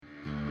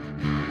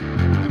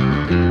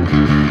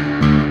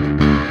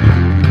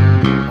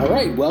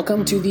right,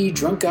 welcome to the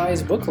Drunk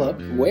Guys Book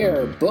Club,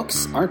 where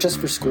books aren't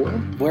just for school,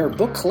 where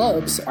book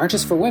clubs aren't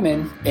just for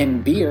women,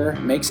 and beer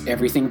makes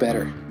everything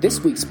better. This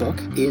week's book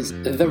is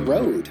The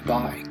Road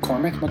by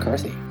Cormac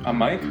McCarthy. I'm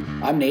Mike.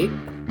 I'm Nate.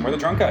 We're the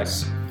Drunk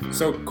Guys.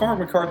 So Cormac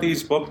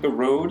McCarthy's book, The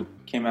Road,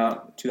 came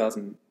out in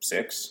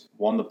 2006,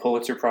 won the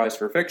Pulitzer Prize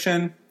for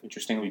Fiction.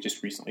 Interestingly, we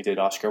just recently did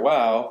Oscar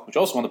Wilde, which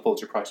also won the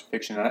Pulitzer Prize for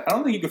Fiction. And I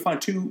don't think you could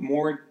find two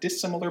more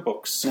dissimilar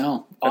books.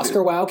 No.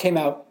 Oscar Wilde came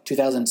out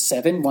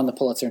 2007, won the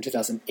Pulitzer in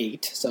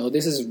 2008. So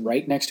this is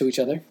right next to each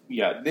other.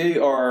 Yeah, they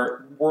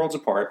are worlds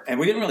apart. And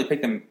we didn't really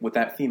pick them with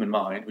that theme in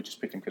mind. We just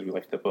picked them because we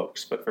liked the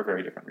books, but for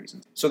very different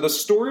reasons. So the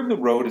story of The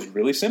Road is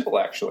really simple,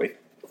 actually.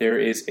 There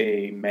is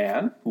a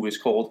man who is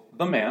called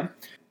The Man,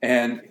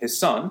 and his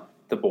son,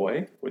 the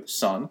boy, or the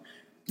son,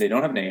 they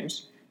don't have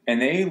names,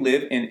 and they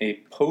live in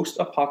a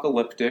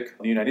post-apocalyptic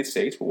United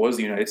States, what was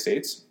the United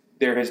States.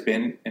 There has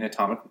been an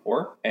atomic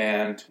war,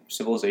 and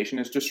civilization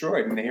is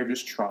destroyed, and they are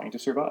just trying to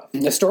survive.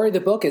 The story of the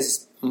book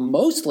is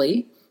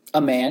mostly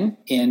a man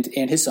and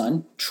his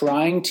son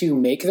trying to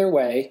make their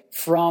way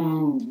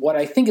from what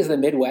I think is the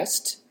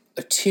Midwest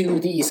to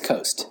the East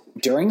Coast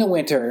during the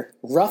winter,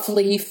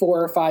 roughly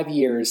 4 or 5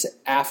 years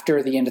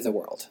after the end of the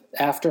world.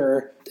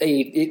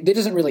 It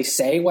doesn't really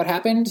say what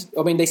happened.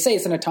 I mean, they say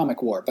it's an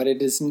atomic war, but it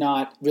does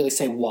not really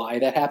say why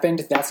that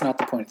happened. That's not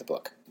the point of the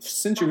book.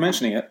 Since you're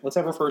mentioning it, let's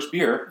have our first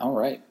beer. All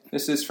right.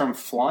 This is from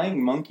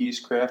Flying Monkeys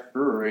Craft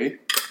Brewery,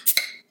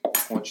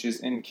 which is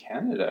in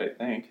Canada, I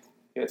think.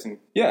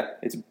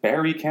 It's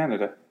Barrie,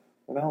 Canada.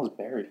 Where the hell is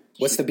Barrie?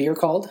 What's the beer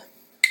called?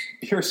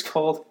 Beer is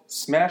called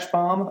Smash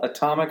Bomb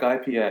Atomic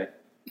IPA.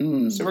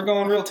 So we're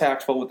going real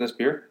tactful with this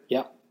beer.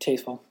 Yeah,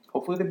 tasteful.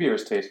 Hopefully the beer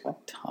is tasteful.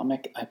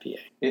 Atomic IPA.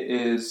 It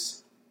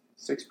is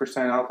 6%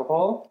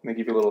 alcohol. They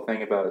give you a little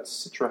thing about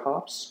its citra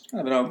hops.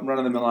 Kind of a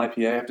run-of-the-mill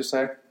IPA, I have to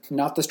say.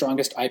 Not the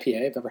strongest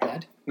IPA I've ever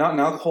had. Not in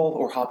alcohol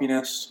or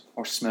hoppiness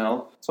or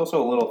smell. It's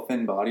also a little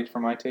thin-bodied for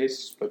my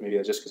taste, but maybe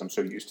that's just because I'm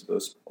so used to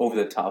those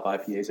over-the-top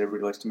IPAs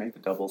everybody likes to make, the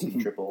doubles and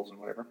the triples and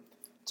whatever.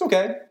 It's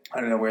okay.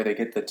 I don't know where they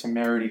get the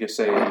temerity to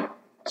say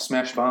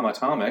Smash Bomb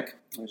Atomic.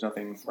 There's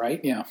nothing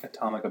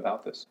atomic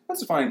about this.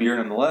 That's a fine beer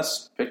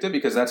nonetheless. Picked it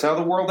because that's how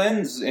the world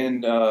ends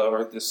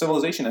or the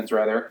civilization ends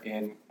rather,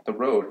 in The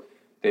Road.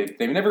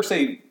 They never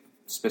say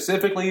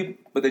specifically,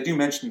 but they do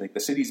mention like the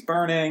city's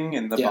burning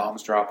and the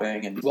bombs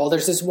dropping. And well,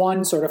 there's this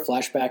one sort of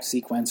flashback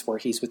sequence where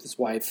he's with his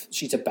wife.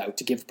 She's about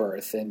to give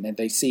birth, and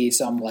they see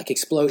some like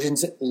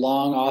explosions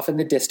long off in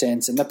the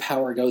distance, and the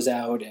power goes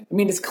out. And I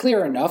mean, it's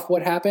clear enough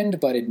what happened,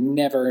 but it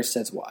never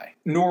says why.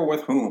 Nor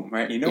with whom,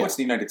 right? You know it's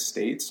the United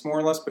States, more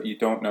or less, but you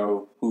don't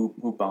know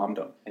who bombed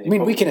them. I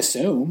mean, we can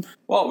assume.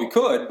 Well, we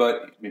could,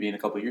 but maybe in a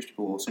couple of years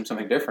people will assume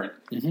something different.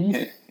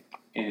 Mm-hmm.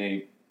 In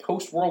a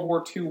post-World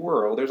War II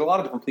world, there's a lot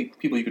of different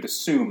people you could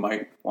assume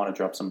might want to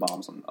drop some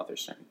bombs on other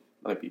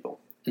people.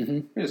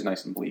 Mm-hmm. It is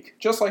nice and bleak,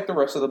 just like the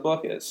rest of the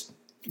book is.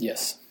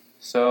 Yes.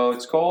 So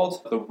it's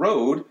called The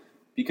Road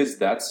because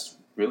that's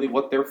really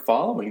what they're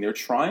following. They're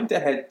trying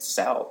to head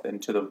south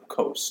and to the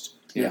coast,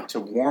 to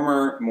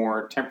warmer,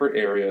 more temperate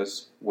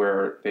areas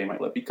where they might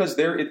live. Because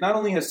it not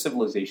only has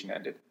civilization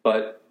ended,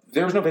 but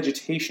there's no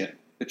vegetation.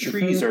 The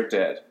trees are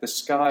dead. The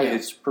sky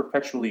is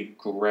perpetually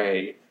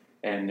gray.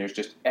 And there's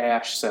just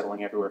ash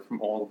settling everywhere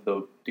from all of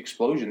the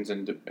explosions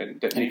and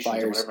detonations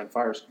or whatever, and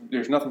fires.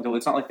 There's nothing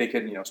it's not like they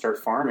could, start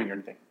farming or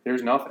anything.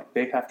 There's nothing.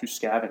 They have to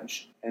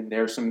scavenge. And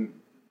there's some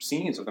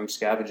scenes of them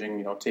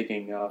scavenging,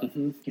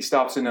 taking, he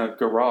stops in a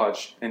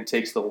garage and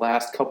takes the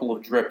last couple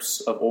of drips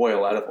of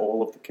oil out of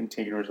all of the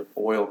containers of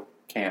oil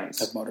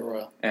cans. Of motor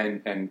oil.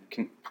 And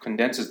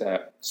condenses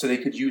that so they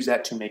could use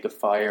that to make a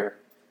fire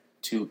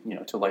to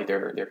light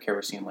their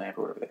kerosene lamp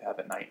or whatever they have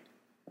at night.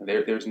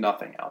 There's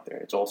nothing out there.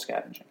 It's all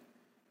scavenging.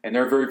 And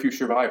there are very few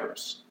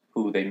survivors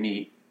who they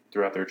meet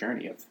throughout their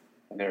journey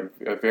and they're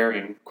a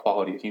varying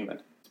quality of human.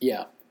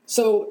 Yeah.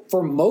 So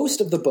for most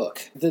of the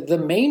book, the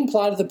main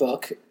plot of the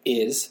book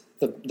is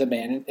the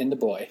man and the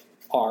boy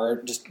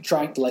are just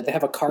trying to, they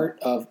have a cart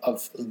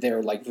of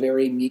their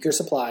very meager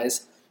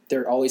supplies.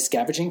 They're always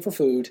scavenging for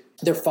food.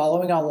 They're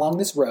following along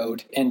this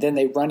road, and then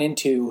they run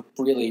into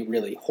really,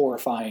 really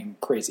horrifying,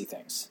 crazy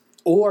things.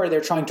 Or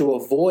they're trying to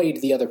avoid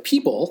the other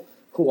people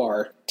who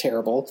are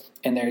terrible,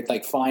 and they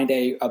find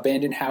a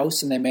abandoned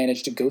house, and they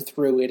manage to go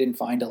through it and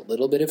find a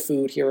little bit of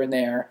food here and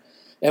there.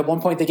 At one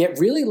point, they get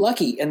really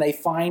lucky, and they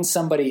find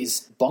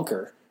somebody's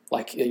bunker,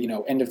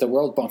 end of the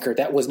world bunker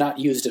that was not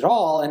used at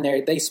all, and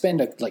they spend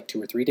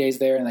 2 or 3 days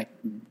there, and they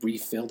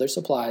refill their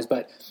supplies.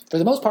 But for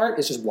the most part,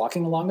 it's just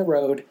walking along the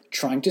road,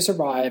 trying to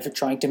survive,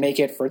 trying to make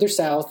it further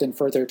south and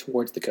further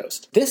towards the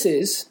coast. This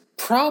is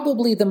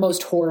probably the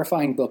most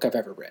horrifying book I've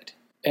ever read.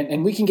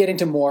 And we can get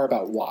into more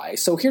about why.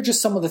 So here are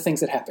just some of the things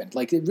that happened.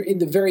 In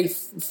the very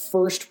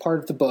first part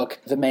of the book,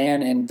 the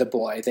man and the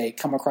boy, they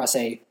come across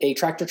a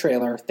tractor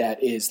trailer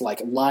that is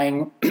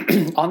lying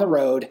on the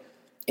road,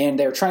 and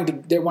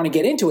they want to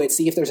get into it,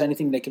 see if there's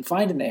anything they can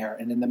find in there.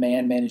 And then the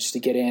man manages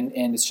to get in,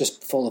 and it's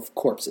just full of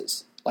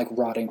corpses,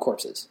 rotting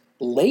corpses.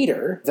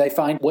 Later, they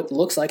find what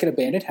looks like an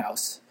abandoned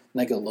house.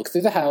 And they go look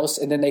through the house,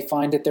 and then they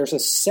find that there's a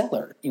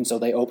cellar. And so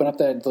they open up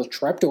the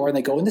trap door, and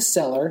they go in the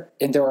cellar,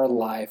 and there are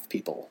live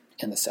people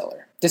in the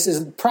cellar. This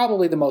is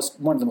probably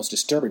one of the most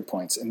disturbing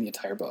points in the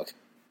entire book.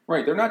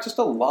 Right, they're not just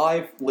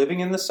alive, living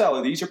in the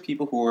cellar. These are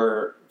people who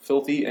are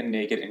filthy and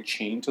naked and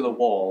chained to the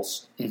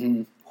walls,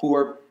 who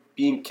are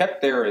being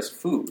kept there as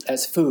food.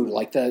 As food,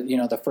 like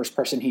the first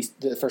person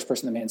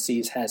the man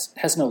sees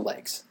has no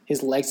legs.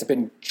 His legs have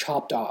been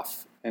chopped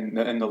off, and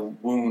the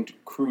wound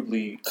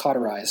crudely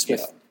cauterized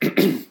with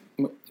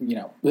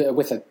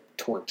a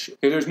torch.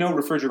 There's no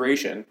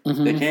refrigeration.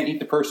 They can't eat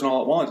the person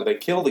all at once. If they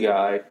kill the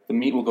guy, the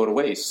meat will go to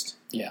waste.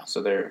 Yeah.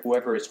 So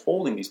whoever is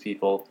holding these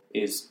people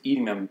is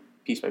eating them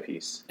piece by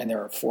piece. And there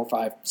are 4,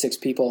 5, 6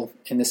 people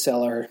in the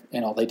cellar,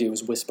 and all they do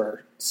is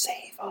whisper,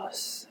 "Save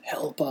us,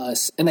 help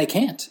us." And they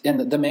can't.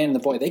 And the man and the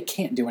boy, they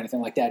can't do anything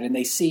like that. And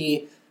they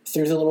see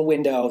through the little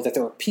window that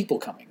there are people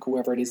coming,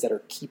 whoever it is that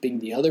are keeping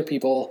the other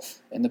people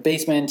in the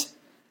basement.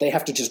 They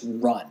have to just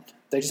run.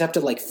 They just have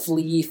to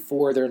flee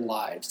for their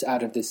lives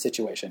out of this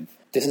situation.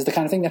 This is the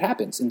kind of thing that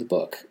happens in the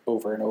book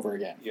over and over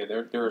again. Yeah,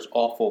 there's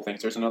awful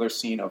things. There's another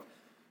scene of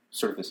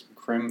sort of this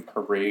grim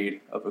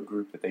parade of a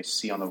group that they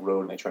see on the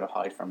road and they try to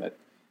hide from it,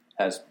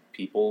 as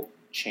people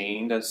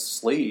chained as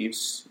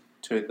slaves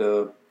to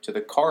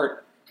the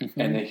cart,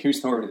 and they use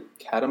the word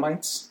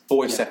catamites,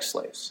 sex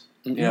slaves.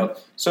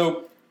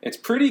 So it's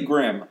pretty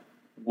grim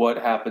what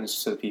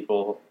happens to the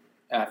people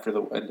after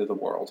the end of the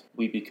world.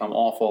 We become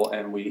awful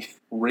and we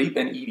rape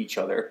and eat each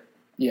other.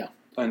 Yeah.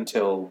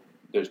 Until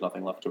there's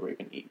nothing left to rape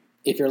and eat.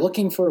 If you're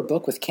looking for a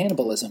book with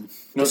cannibalism,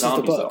 this is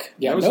the book. Though.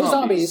 Yeah, no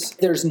zombies.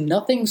 There's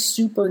nothing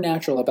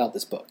supernatural about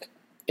this book.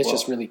 It's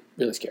just really,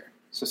 really scary.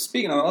 So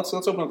speaking of, let's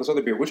open up this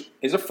other beer, which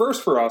is a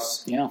first for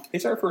us. Yeah.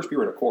 It's our first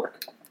beer at a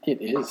cork. It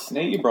is.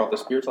 Nate, you brought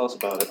this beer. Tell us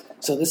about it.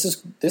 So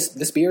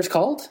this beer is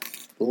called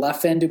La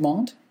Fin Du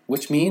Mond,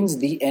 which means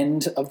the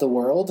end of the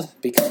world,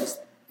 because...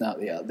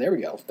 there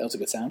we go. That was a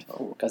good sound.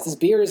 Because this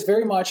beer is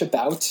very much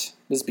about...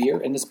 This beer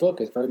in this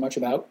book is very much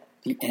about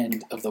the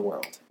end of the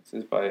world.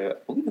 This is by... I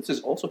believe this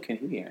is also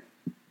Canadian.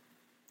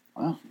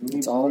 Wow.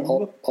 It's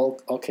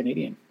all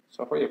Canadian.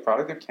 So for a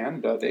product of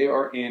Canada, they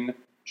are in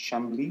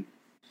Chambly.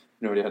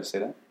 No idea how to say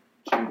that.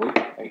 Chambly.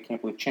 I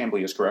can't believe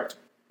Chambly is correct.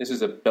 This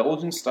is a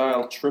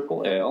Belgian-style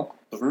triple ale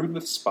brewed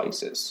with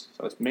spices.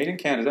 So it's made in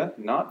Canada,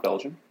 not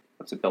Belgium.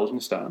 It's a Belgian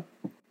style.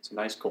 It's a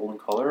nice golden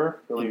color.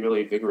 Really,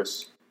 really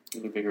vigorous.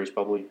 Really vigorous,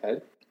 bubbly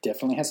head.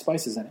 Definitely has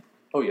spices in it.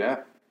 Oh,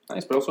 yeah.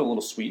 Nice, but also a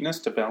little sweetness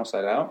to balance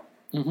that out.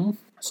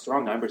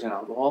 Strong 9%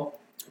 alcohol.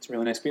 It's a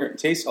really nice beer. It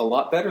tastes a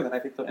lot better than I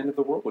think the end of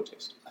the world would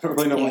taste. I don't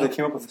really know why they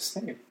came up with this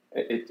name.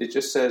 It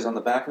just says on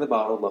the back of the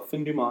bottle, La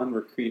Fin Du Mond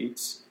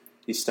recreates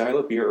the style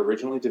of beer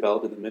originally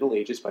developed in the Middle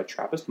Ages by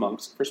Trappist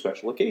monks for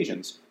special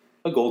occasions.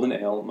 A golden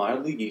ale,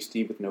 mildly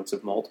yeasty with notes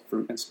of malt,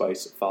 fruit, and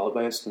spice, followed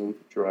by a smooth,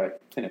 dry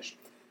finish.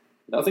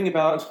 Nothing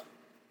about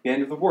the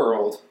end of the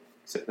world,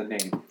 except the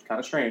name. Kind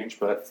of strange,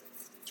 but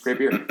it's great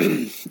beer.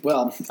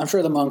 Well, I'm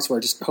sure the monks were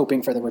just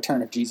hoping for the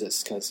return of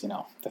Jesus, because,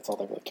 that's all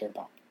they really cared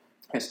about.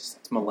 It's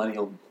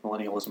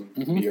millennialism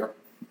beer.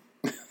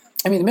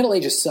 I mean, the Middle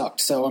Ages sucked,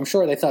 so I'm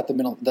sure they thought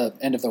the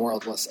end of the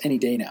world was any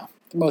day now.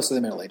 Most of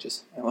the Middle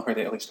Ages. Or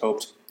they at least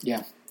hoped.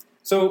 Yeah.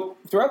 So,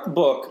 throughout the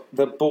book,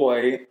 the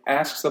boy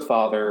asks the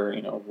father,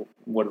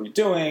 what are we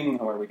doing?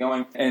 How are we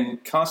going?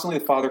 And constantly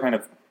the father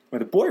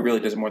the boy really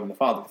does it more than the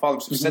father. The father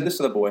said this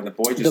to the boy, and the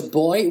boy just...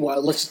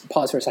 Let's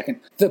pause for a second.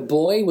 The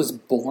boy was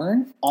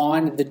born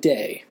on the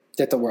day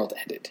that the world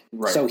ended.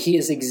 Right. So he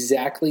is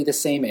exactly the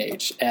same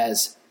age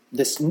as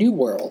this new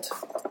world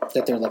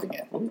that they're living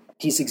in. Ooh.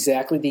 He's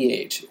exactly the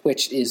age,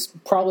 which is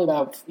probably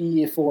about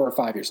 4 or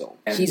 5 years old.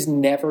 And he's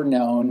never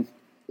known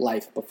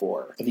life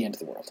before the end of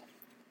the world.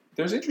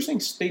 There's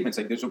interesting statements.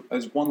 Like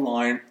there's one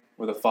line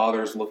where the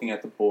father's looking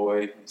at the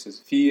boy. And he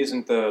says, if he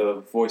isn't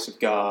the voice of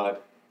God,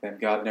 then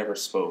God never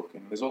spoke.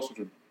 And there's all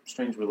sorts of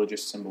strange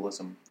religious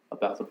symbolism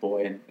about the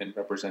boy and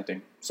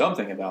representing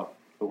something about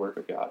the work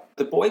of God.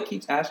 The boy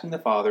keeps asking the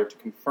father to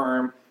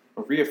confirm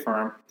or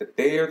reaffirm that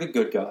they are the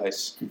good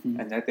guys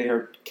and that they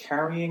are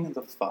carrying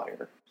the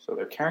fire. So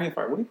they're carrying the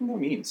fire. What do you think that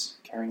means,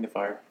 carrying the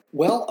fire?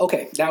 Well,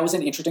 okay, that was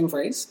an interesting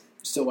phrase.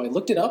 So I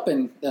looked it up,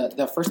 and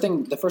the first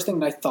thing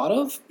that I thought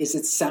of is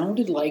it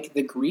sounded like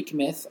the Greek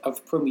myth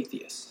of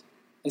Prometheus.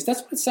 At least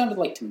that's what it sounded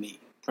like to me.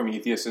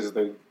 Prometheus is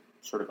the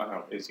sort of, I don't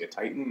know, is he a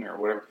titan or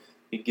whatever?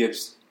 He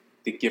gives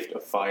the gift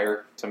of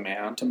fire to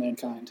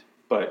mankind.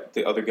 But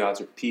the other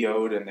gods are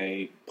PO'd and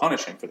they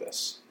punish him for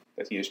this.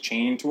 That he is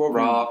chained to a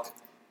rock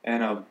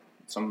and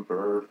some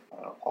bird, I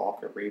don't know,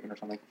 hawk or raven or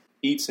something,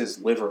 eats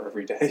his liver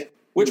every day,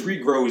 which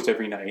regrows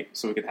every night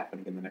so it could happen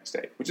again the next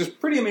day. Which is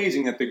pretty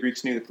amazing that the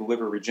Greeks knew that the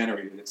liver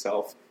regenerated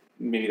itself.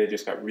 Maybe they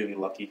just got really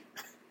lucky.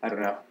 I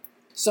don't know.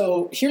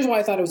 So here's why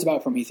I thought it was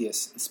about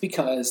Prometheus. It's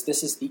because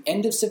this is the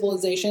end of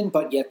civilization,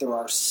 but yet there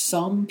are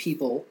some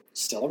people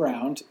still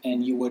around,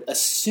 and you would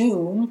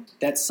assume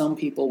that some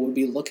people would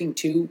be looking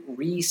to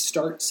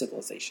restart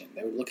civilization.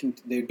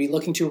 They'd be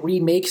looking to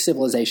remake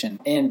civilization.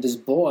 And this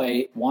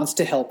boy wants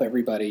to help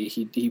everybody.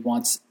 He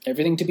wants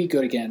everything to be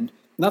good again.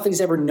 not that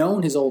he's ever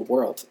known his old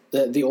world,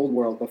 the old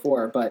world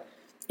before, but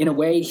in a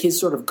way, his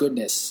sort of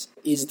goodness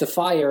is the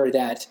fire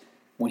that,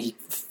 when he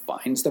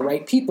finds the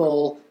right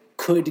people,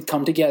 could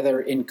come together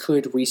and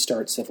could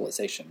restart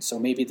civilization. So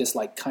maybe this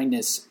like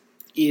kindness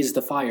is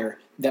the fire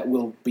that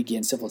will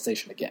begin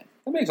civilization again.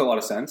 That makes a lot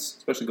of sense,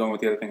 especially going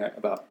with the other thing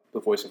about the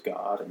voice of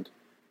God and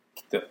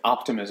the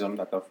optimism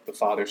that the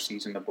father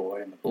sees in the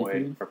boy and the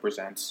boy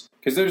represents.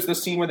 Because there's the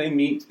scene where they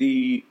meet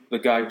the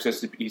guy who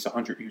says he's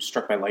 100, he was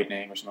struck by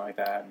lightning or something like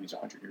that, and he's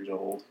 100 years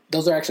old.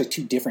 Those are actually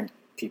two different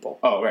people.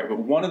 Oh, right. But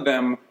one of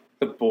them,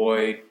 the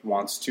boy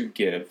wants to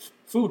give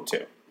food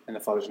to. And the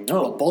father's like,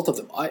 no. Well, both of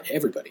them,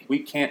 everybody. We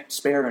can't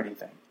spare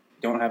anything.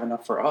 You don't have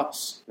enough for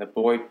us. The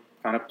boy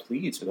kind of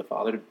pleads for the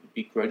father to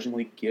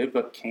begrudgingly give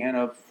a can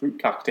of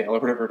fruit cocktail or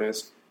whatever it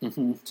is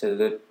to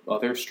the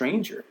other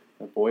stranger.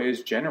 The boy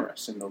is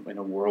generous in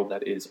a world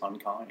that is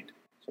unkind.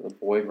 So the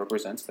boy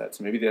represents that.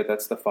 So maybe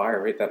that's the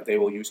fire, right, that they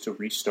will use to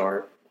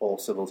restart all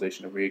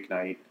civilization, to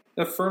reignite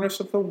the furnace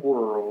of the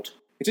world.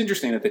 It's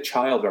interesting that the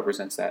child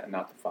represents that and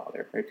not the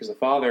father, right? Because the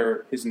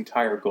father, his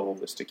entire goal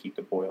is to keep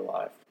the boy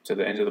alive to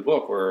the end of the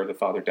book where the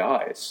father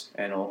dies,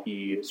 and all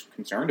he is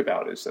concerned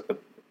about is that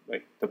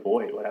the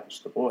boy, what happens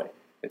to the boy?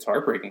 It's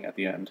heartbreaking at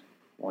the end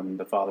when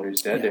the father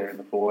is dead there, and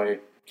the boy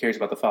cares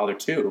about the father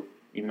too,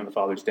 even though the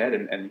father's dead,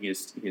 and he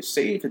is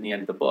saved in the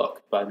end of the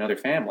book by another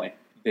family.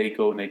 They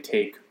go and they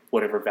take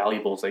whatever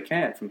valuables they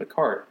can from the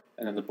cart,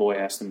 and then the boy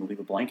asks them to leave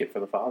a blanket for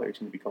the father. He's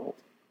going to be cold.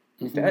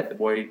 He's dead. The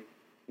boy,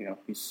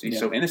 he's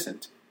so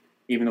innocent,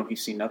 even though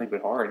he's seen nothing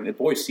but horror. And the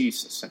boy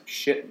sees some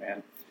shit,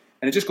 man.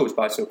 And it just goes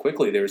by so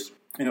quickly. There's,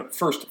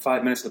 first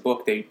 5 minutes of the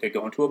book, they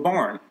go into a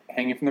barn.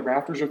 Hanging from the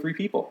rafters are 3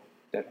 people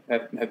that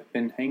have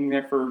been hanging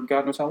there for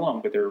God knows how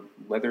long, but they're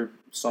leather,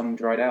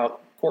 sun-dried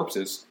out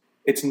corpses.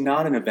 It's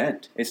not an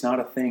event. It's not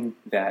a thing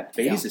that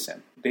phases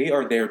him. They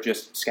are there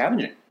just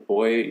scavenging. The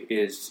boy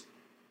is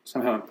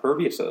somehow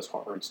impervious to this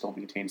horror and still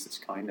maintains this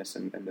kindness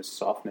and this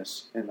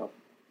softness in the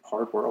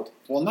hard world.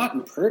 Well, not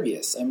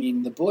impervious. I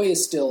mean, the boy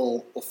is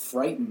still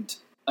frightened.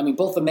 I mean,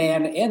 both the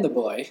man and the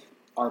boy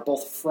are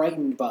both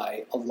frightened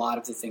by a lot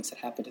of the things that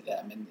happen to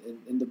them.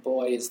 And the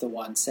boy is the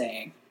one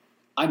saying,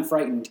 I'm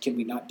frightened. Can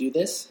we not do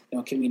this?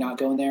 Can we not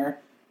go in there?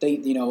 They,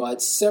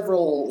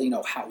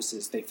 several,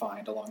 houses they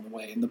find along the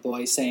way. And the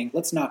boy is saying,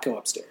 let's not go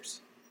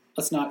upstairs.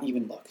 Let's not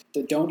even look.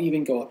 Don't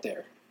even go up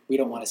there. We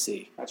don't want to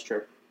see. That's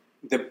true.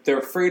 They're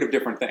afraid of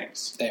different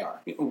things. They are.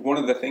 One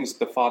of the things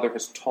the father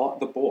has taught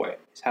the boy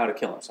is how to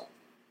kill himself.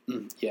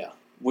 Yeah.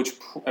 Which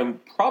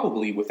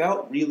probably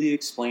without really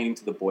explaining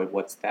to the boy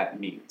what that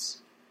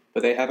means.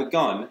 But they have a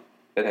gun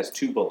that has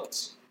 2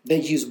 bullets. They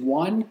use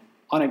one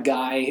on a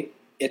guy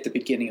at the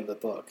beginning of the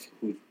book.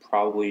 Who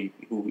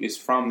is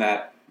from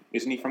that,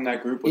 isn't he from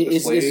that group with the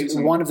slaves? Is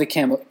one of the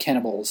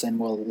cannibals and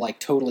will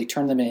totally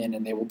turn them in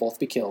and they will both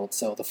be killed.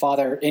 So the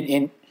father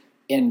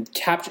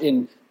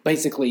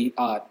basically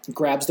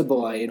grabs the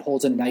boy and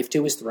holds a knife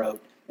to his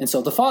throat. And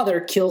so the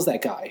father kills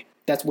that guy.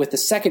 That's with the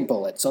second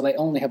bullet. So they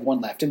only have one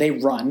left. And they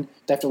run.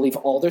 They have to leave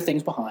all their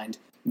things behind.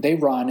 They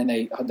run and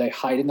they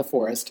hide in the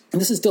forest.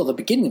 And this is still the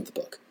beginning of the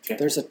book. Okay.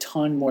 There's a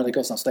ton more that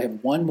goes on. So they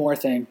have one more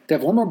thing. They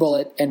have one more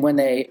bullet. And when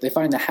they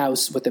find the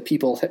house with the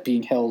people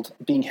being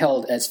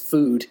held as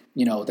food,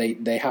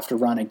 they have to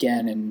run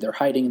again. And they're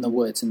hiding in the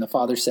woods. And the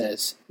father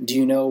says, do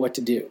you know what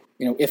to do?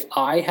 If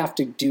I have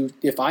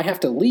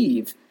to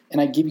leave and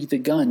I give you the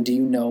gun, do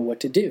you know what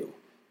to do?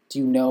 Do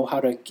you know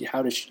how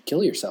to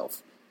kill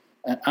yourself?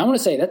 And I want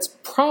to say that's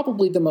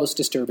probably the most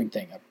disturbing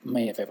thing I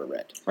may have ever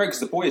read. Right, because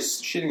the boy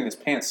is shitting in his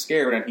pants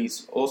scared, and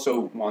he's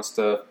also wants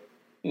to,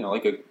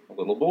 like a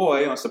little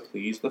boy, wants to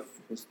please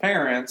his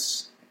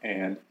parents.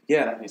 And he's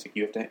like,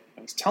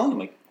 he's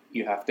telling him,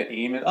 you have to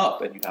aim it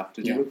up, and you have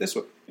to do it this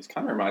way. It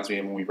kind of reminds me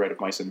of when we read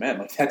of Mice and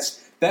Men.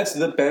 That's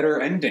the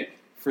better ending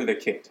for the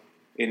kid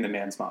in the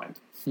man's mind.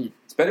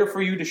 It's better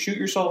for you to shoot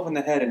yourself in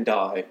the head and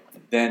die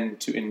than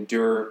to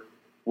endure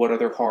what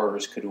other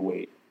horrors could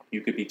await. You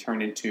could be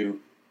turned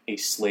into a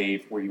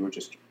slave where you were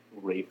just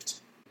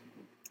raped.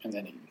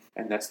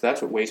 And that's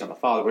what weighs on the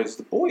father. Whereas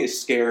the boy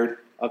is scared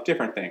of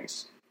different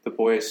things. The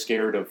boy is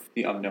scared of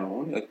the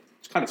unknown.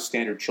 It's kind of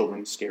standard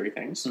children's scary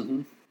things.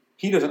 Mm-hmm.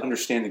 He doesn't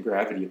understand the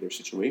gravity of their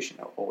situation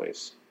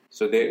always.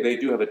 So they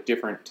do have a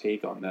different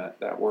take on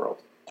that world.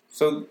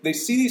 So they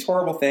see these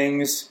horrible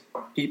things,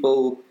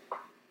 people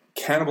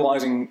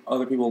cannibalizing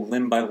other people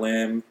limb by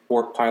limb,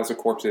 or piles of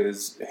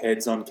corpses,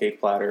 heads on cake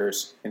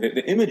platters. And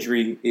the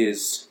imagery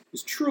is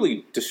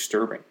truly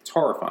disturbing. It's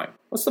horrifying.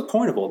 What's the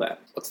point of all that?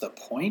 What's the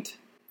point?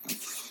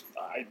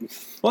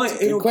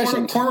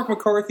 Cormac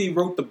McCarthy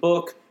wrote the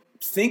book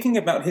thinking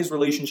about his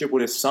relationship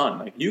with his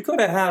son. You could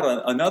have had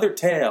another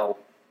tale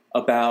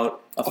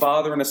about a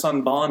father and a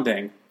son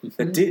bonding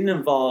that didn't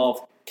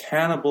involve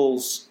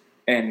cannibals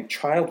and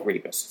child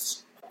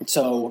rapists.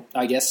 So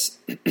I guess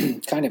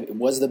kind of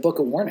was the book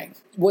a warning.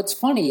 What's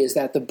funny is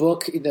that the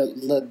book,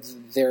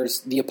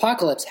 the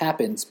apocalypse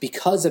happens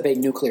because of a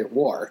nuclear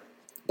war,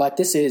 but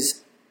this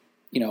is,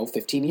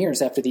 15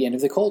 years after the end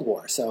of the Cold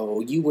War. So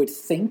you would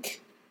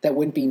think that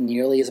wouldn't be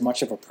nearly as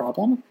much of a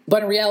problem.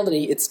 But in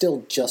reality, it's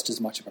still just as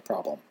much of a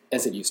problem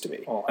as it used to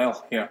be. Oh,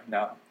 hell, yeah.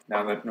 Now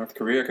that North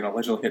Korea can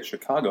allegedly hit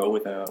Chicago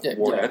with a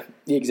warhead.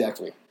 Yeah,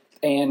 exactly.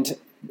 And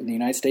the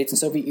United States and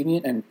Soviet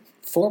Union and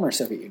former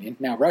Soviet Union,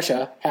 now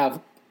Russia,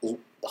 have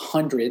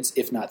hundreds,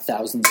 if not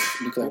thousands,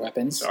 of nuclear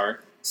weapons. Sorry.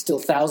 Still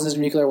thousands of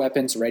nuclear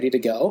weapons ready to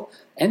go.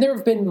 And there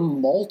have been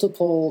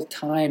multiple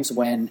times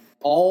when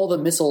all the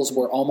missiles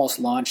were almost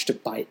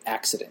launched by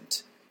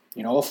accident.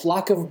 You know, a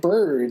flock of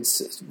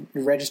birds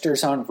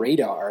registers on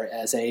radar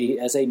as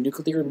a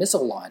nuclear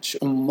missile launch.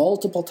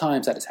 Multiple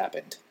times that has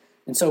happened.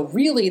 And so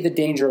really the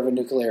danger of a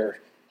nuclear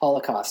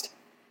holocaust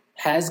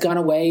has gone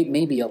away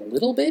maybe a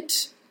little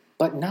bit,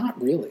 but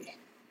not really.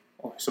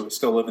 Oh, so we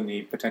still live in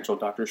the potential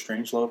Dr.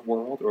 Strangelove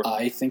world? Or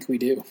I think we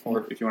do.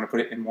 Or if you want to put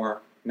it in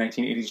more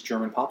 1980s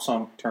German pop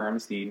song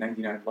terms, the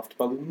 99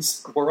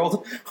 Luftballons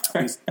world.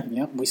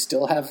 Yeah, we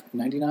still have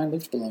 99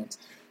 Luftballons.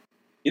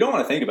 You don't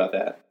want to think about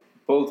that.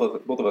 Both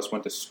of us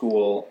went to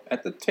school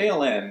at the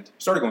tail end,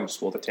 started going to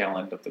school at the tail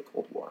end of the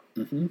Cold War.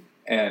 Mm-hmm.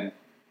 And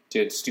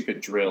did stupid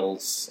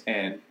drills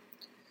and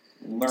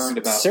learned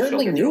about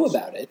certainly knew drills.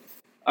 about it.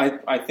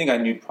 I think I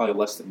knew probably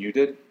less than you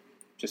did,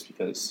 just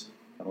because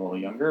I'm a little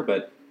younger,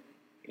 but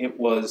it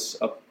was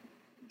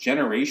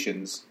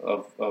generations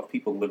of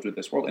people lived with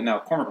this world. And now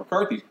Cormac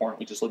McCarthy's born,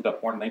 we just looked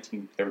up, born in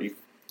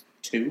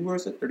 1932, or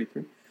is it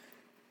 33?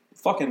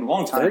 Fucking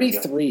long time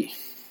 33. ago.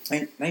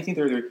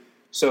 1933.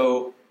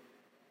 So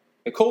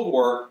the Cold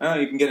War, I know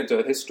you can get into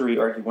a history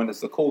argument. When does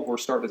the Cold War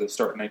start? Does it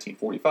start in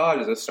 1945?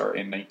 Does it start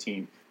in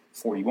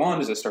 1941?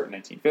 Does it start in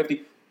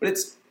 1950? But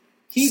it's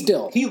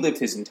he lived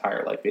his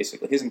entire life,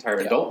 basically, his entire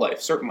adult life,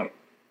 certainly,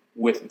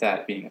 with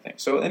that being a thing.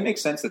 So it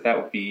makes sense that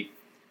would be,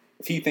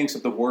 if he thinks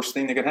of the worst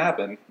thing that could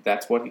happen,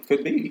 that's what it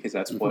could be, because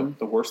that's what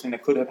the worst thing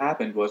that could have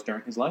happened was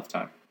during his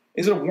lifetime.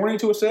 Is it a warning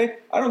to us today?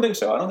 I don't think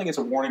so. I don't think it's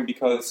a warning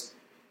because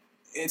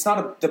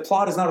the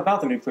plot is not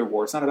about the nuclear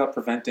war. It's not about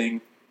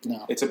preventing.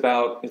 No. It's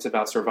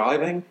about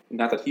surviving.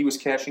 Not that he was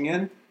cashing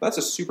in. That's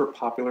a super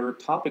popular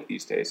topic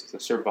these days. It's the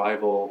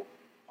survival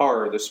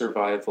horror, the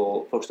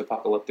survival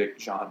post-apocalyptic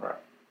genre.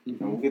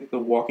 Mm-hmm. And we'll get The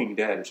Walking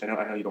Dead, which I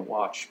know you don't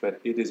watch,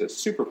 but it is a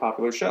super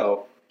popular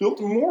show,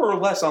 built more or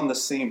less on the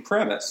same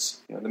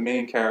premise. You know, the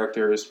main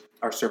characters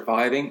are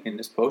surviving in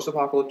this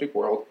post-apocalyptic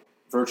world.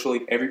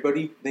 Virtually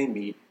everybody they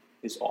meet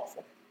is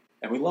awful,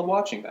 and we love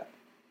watching that.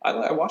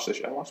 I watch this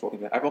show. I watch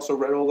Walking Dead. I've also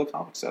read all the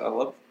comics. I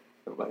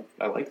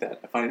like that.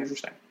 I find it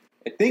interesting.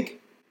 I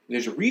think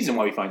there's a reason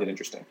why we find it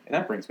interesting, and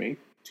that brings me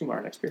to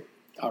our next beer.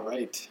 All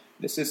right.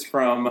 This is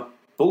from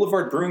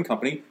Boulevard Brewing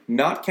Company,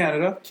 not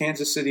Canada,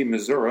 Kansas City,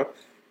 Missouri.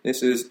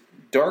 This is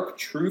Dark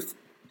Truth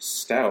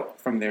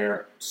Stout from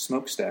their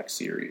Smokestack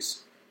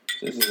series.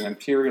 This is an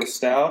Imperial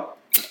Stout,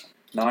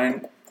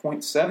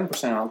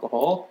 9.7%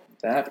 alcohol.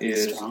 That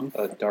is strong.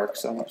 A dark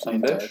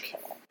Sunfish.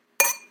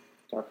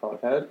 Dark colored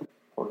head.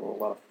 Poured a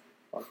lot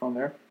of foam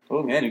there.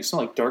 Oh man, you can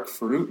smell like dark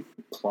fruit,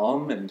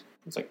 plum, and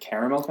it's like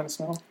caramel kind of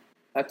smell.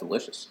 That's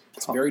delicious.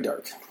 It's very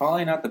dark.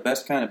 Probably not the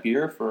best kind of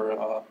beer for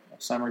a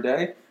summer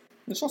day.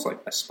 There's also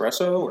like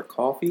espresso or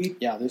coffee.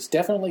 Yeah, there's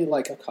definitely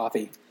like a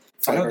coffee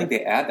flavor. I don't think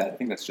they add that. I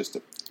think that's just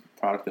a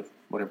product of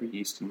whatever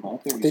yeast and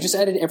malt. They just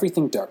added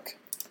everything dark.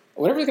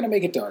 Whatever's going to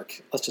make it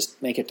dark, let's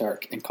just make it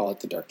dark and call it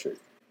the Dark Truth.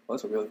 Well,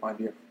 that's a really fine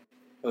beer.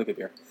 Really good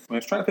beer. When I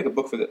was trying to pick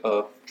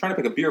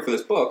a beer for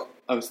this book,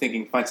 I was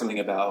thinking find something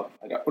about.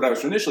 What I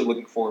was initially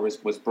looking for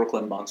was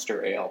Brooklyn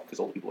Monster Ale, because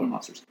old people are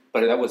monsters,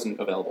 but that wasn't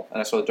available. And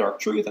I saw Dark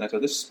Truth, and I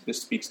thought this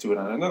speaks to it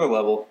on another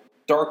level.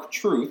 Dark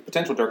Truth,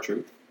 potential Dark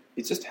Truth.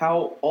 It's just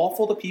how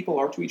awful the people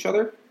are to each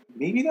other.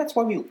 Maybe that's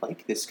why we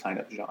like this kind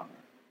of genre.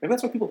 Maybe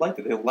that's why people like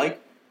it. They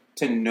like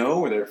to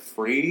know, or they're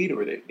afraid,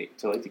 or they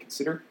like to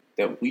consider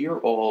that we are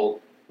all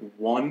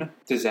one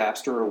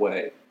disaster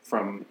away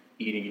from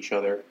eating each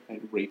other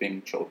and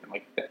raping children.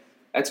 Like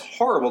that's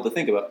horrible to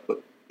think about.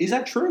 But is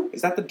that true?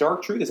 Is that the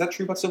dark truth? Is that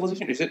true about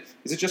civilization? Is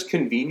it just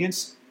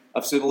convenience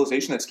of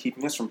civilization that's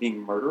keeping us from being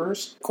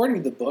murderers? According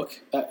to the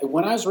book,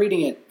 when I was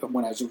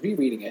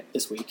rereading it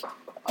this week,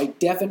 I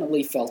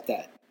definitely felt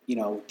that. You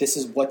know, this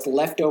is what's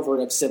left over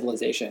of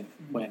civilization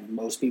when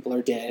most people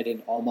are dead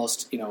and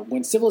almost,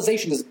 when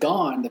civilization is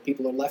gone, the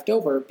people who are left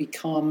over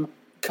become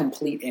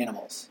complete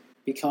animals,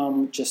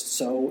 become just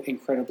so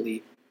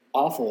incredibly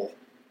awful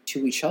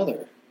to each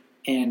other.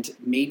 And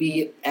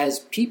maybe as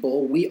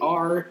people, we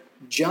are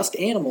just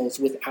animals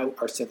without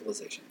our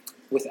civilization,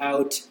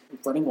 without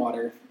running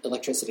water,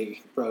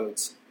 electricity,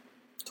 roads,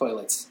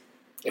 toilets.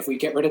 If we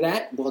get rid of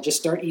that, we'll just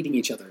start eating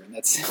each other, and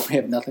we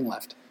have nothing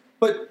left.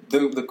 But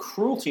the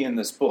cruelty in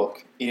this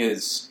book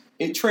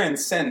it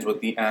transcends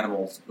what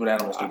animals do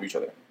to each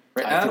other.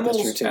 Right?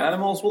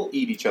 Animals will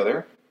eat each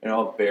other.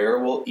 A bear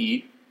will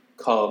eat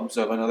cubs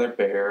of another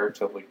bear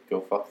to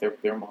go fuck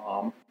their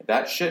mom.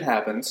 That shit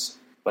happens.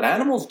 But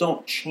animals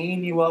don't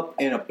chain you up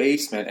in a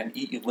basement and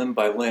eat you limb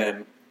by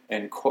limb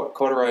and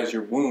cauterize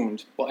your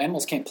wound. Well,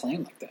 animals can't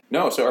plan like that.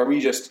 No, so are we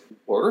just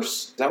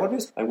worse? Is that what it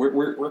is?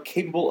 We're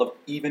capable of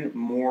even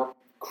more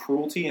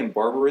cruelty and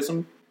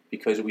barbarism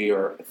because we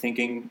are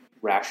thinking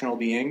rational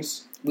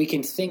beings. We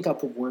can think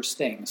up worse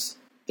things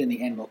than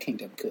the animal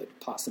kingdom could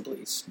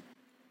possibly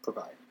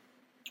provide.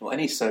 Well,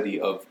 any study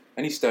of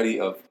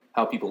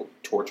how people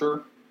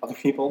torture other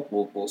people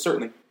will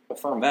certainly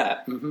affirm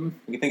that. Mm-hmm.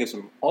 We can think of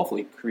some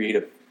awfully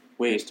creative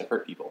ways to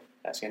hurt people.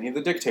 Ask any of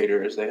the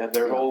dictators; they have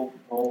their whole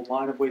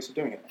line of ways of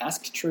doing it.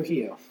 Ask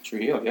Trujillo.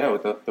 Trujillo, yeah,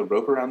 with the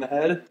rope around the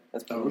head.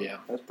 That's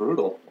that's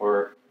brutal.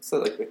 Or it's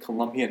like the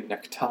Colombian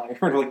necktie,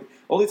 or like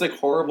all these like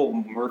horrible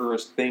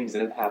murderous things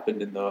that have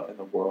happened in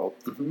the world.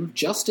 Mm-hmm.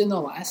 Just in the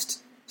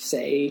last,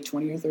 say,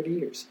 20 or 30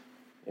 years.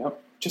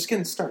 Yep, just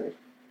getting started.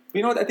 But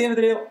you know what? At the end of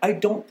the day, I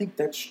don't think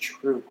that's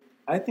true.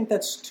 I think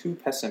that's too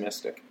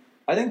pessimistic.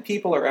 I think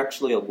people are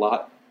actually a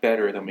lot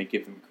better than we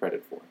give them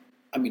credit for.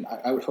 I mean,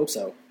 I would hope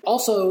so.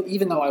 Also,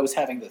 even though I was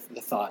having the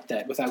thought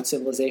that without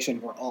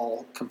civilization, we're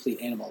all complete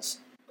animals.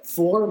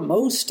 For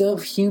most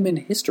of human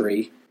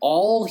history,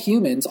 all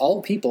humans,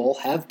 all people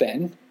have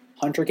been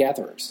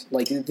hunter-gatherers.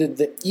 Like,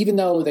 even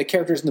though the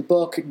characters in the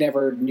book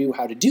never knew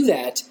how to do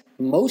that,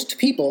 most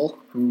people,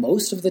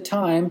 most of the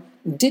time,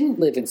 didn't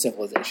live in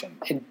civilization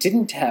and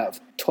didn't have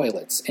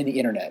toilets and the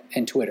internet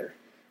and Twitter.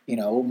 You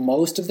know,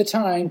 most of the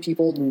time,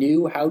 people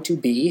knew how to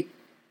be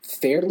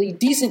fairly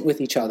decent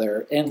with each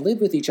other and live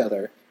with each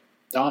other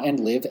and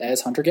live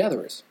as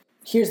hunter-gatherers.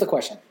 Here's the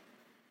question.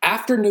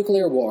 After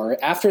nuclear war,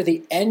 after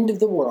the end of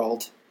the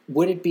world,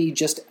 would it be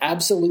just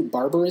absolute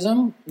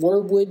barbarism, or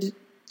would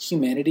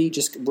humanity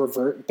just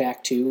revert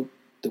back to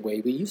the way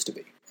we used to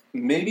be?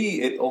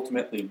 Maybe it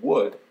ultimately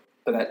would,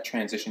 but that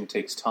transition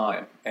takes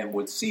time and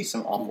would see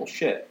some awful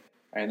shit.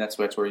 And that's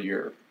where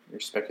your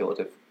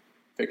speculative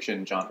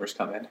fiction genres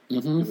come in.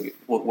 Mm-hmm.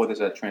 What does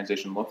that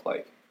transition look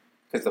like?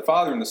 Because the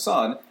father and the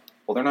son,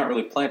 well, they're not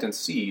really planting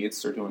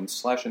seeds. They're doing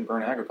slash and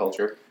burn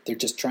agriculture. They're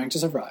just trying to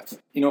survive.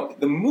 You know,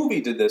 the movie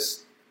did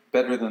this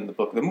better than the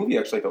book. The movie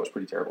actually I thought was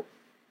pretty terrible.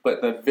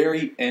 But the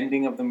very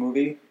ending of the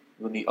movie,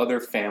 when the other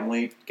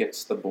family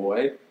gets the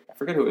boy, I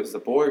forget who it is, the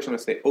boy or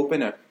something, they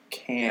open a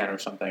can or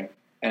something,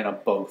 and a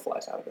bug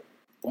flies out of it.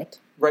 What?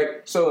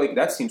 Right. So, like,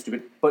 that seems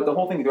stupid. But the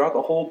whole thing, throughout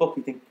the whole book,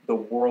 we think the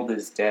world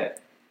is dead.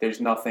 There's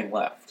nothing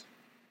left.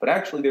 But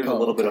actually, there's a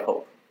little bit of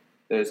hope.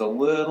 There's a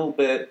little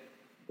bit.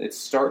 It's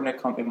starting to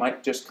come. It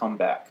might just come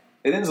back.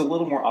 It ends a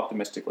little more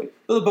optimistically.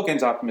 Though the book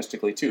ends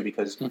optimistically, too,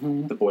 because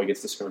the boy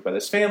gets discovered by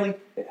this family.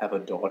 They have a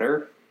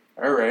daughter.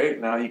 All right.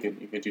 Now you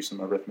could do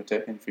some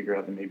arithmetic and figure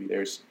out that maybe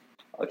there's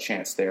a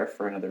chance there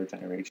for another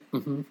generation.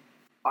 Mm-hmm.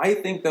 I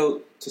think,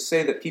 though, to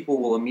say that people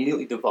will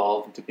immediately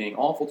devolve into being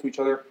awful to each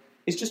other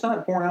is just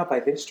not borne out by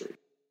history.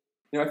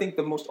 You know, I think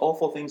the most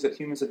awful things that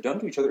humans have done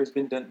to each other has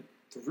been done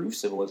through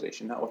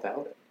civilization, not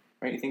without it.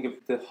 Right? You think of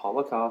the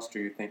Holocaust, or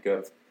you think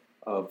of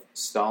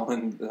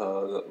Stalin,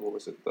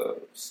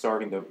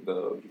 starving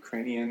the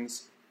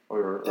Ukrainians,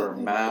 or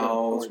Mao,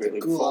 or the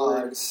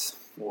gulags,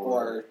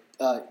 or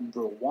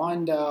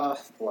Rwanda,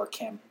 or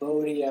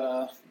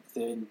Cambodia.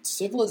 The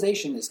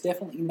civilization is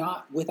definitely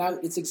not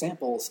without its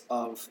examples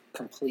of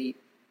complete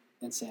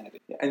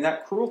insanity. And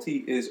that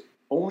cruelty is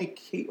only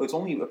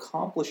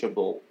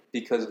accomplishable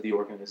because of the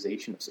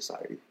organization of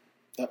society.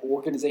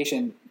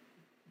 Organization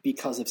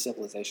because of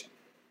civilization.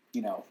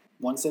 You know,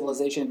 one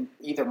civilization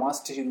either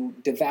wants to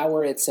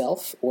devour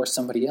itself or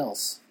somebody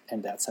else,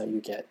 and that's how you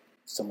get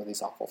some of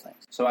these awful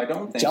things. So I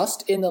don't think...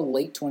 Just in the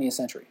late 20th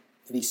century,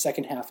 the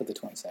second half of the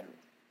 20th century.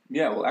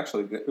 Yeah, well,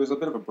 actually, there was a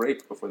bit of a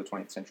break before the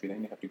 20th century.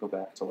 Then you have to go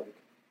back to, like,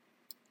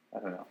 I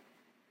don't know,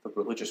 the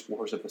religious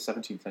wars of the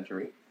 17th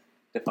century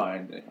to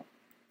find, you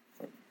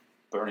know,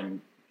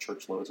 burning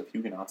church loads of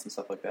Huguenots and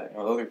stuff like that. You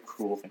know, other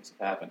cruel things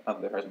have happened.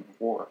 Not that there hasn't been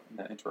war in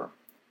that interim.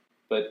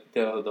 But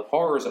the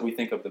horrors that we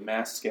think of, the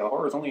mass-scale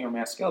horrors, only are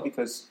mass-scale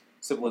because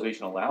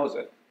civilization allows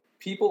it.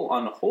 People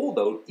on the whole,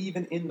 though,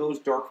 even in those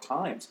dark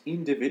times,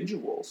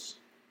 individuals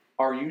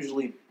are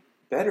usually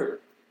better.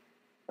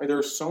 Right? There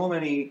are so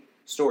many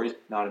stories,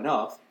 not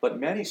enough, but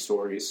many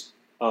stories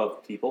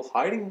of people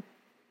hiding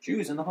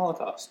Jews in the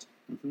Holocaust,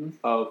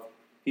 of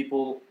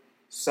people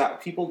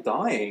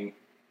dying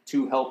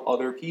to help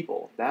other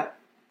people. That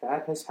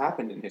has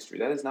happened in history.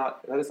 That is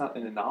not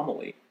an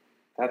anomaly.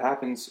 That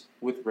happens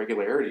with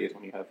regularity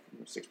when you have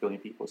 6 billion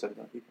people, 7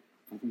 billion people.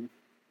 Mm-hmm.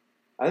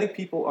 I think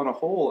people on a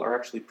whole are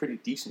actually pretty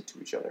decent to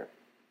each other.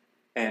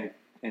 And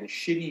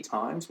shitty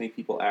times make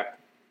people act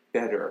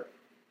better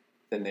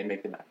than they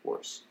make them act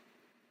worse.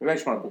 Maybe I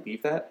just want to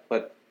believe that,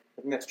 but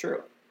I think that's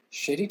true.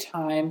 Shitty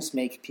times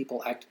make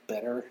people act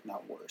better,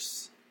 not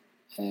worse.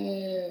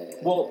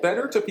 Well,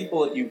 better to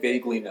people that you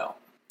vaguely know.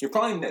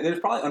 There's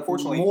probably,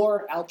 unfortunately...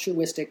 More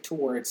altruistic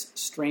towards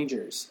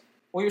strangers.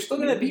 Well, you're still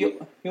going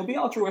to you'll be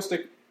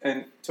altruistic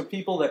and to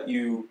people that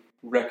you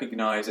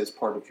recognize as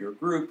part of your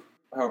group,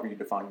 however you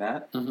define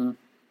that. Mm-hmm.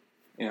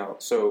 You know,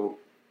 so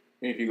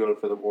if you go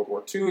for the World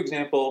War II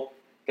example,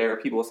 there are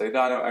people who say, no,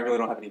 I really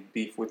don't have any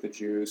beef with the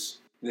Jews.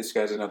 This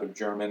guy's another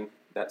German.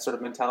 That sort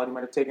of mentality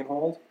might have taken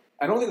hold.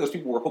 I don't think those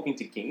people were hoping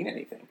to gain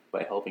anything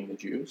by helping the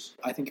Jews.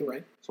 I think you're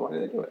right. So why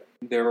did they do it?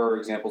 There are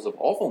examples of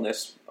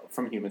awfulness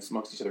from humans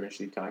amongst each other in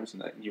shitty times,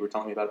 and that you were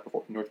telling me about it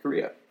before, North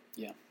Korea.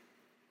 Yeah.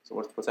 So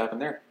what's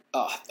happened there?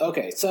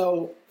 Okay,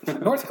 so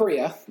North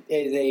Korea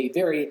is a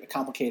very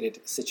complicated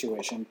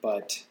situation,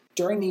 but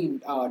during the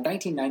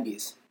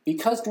 1990s,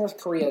 because North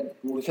Korea,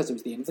 because it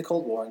was the end of the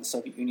Cold War and the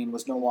Soviet Union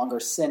was no longer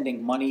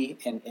sending money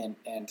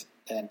and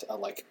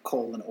like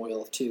coal and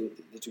oil to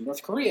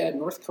North Korea,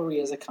 North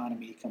Korea's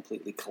economy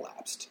completely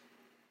collapsed.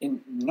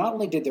 And not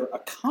only did their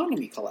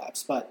economy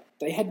collapse, but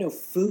they had no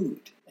food.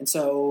 And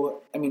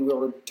so, I mean, we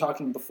were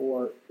talking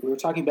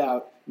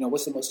about,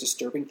 what's the most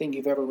disturbing thing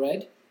you've ever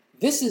read?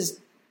 This is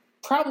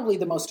probably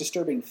the most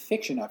disturbing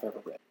fiction I've ever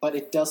read, but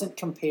it doesn't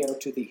compare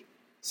to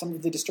some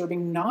of the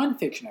disturbing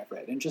nonfiction I've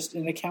read, and just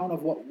an account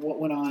of what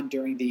went on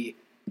during the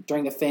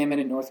famine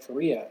in North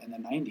Korea in the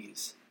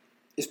 90s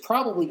is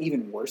probably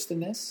even worse than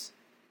this.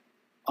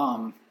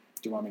 Do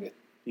you want me to?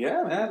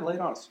 Yeah, man, lay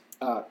it on us.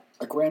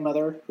 A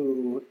grandmother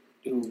who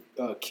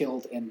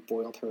killed and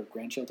boiled her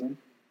grandchildren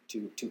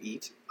to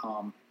eat.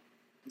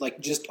 Like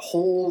just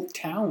whole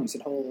towns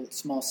and whole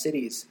small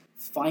cities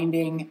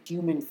finding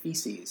human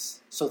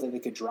feces so that they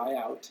could dry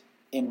out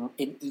and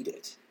eat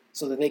it.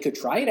 So that they could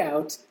dry it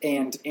out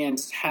and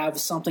have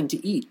something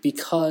to eat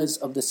because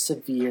of the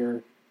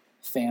severe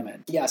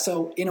famine. Yeah,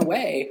 so in a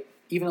way,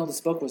 even though this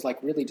book was like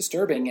really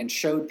disturbing and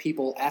showed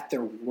people at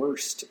their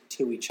worst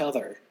to each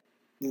other,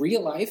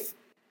 real life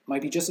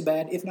might be just as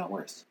bad, if not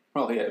worse.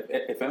 Well, yeah,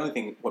 if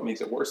anything, what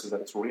makes it worse is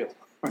that it's real.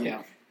 Right?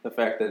 Yeah. The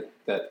fact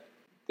that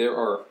there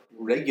are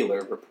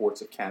regular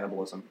reports of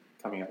cannibalism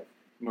coming out of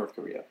North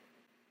Korea.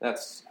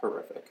 That's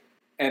horrific.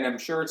 And I'm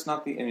sure it's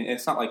not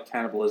it's not like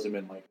cannibalism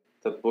in like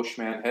the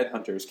Bushman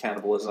headhunters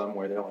cannibalism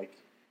where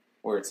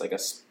it's like a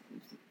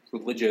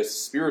religious,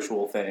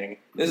 spiritual thing.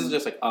 This is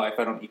just like, if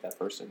I don't eat that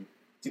person,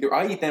 it's either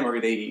I eat them or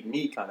they eat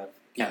me kind of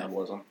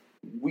cannibalism.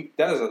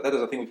 That is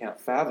a thing we can't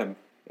fathom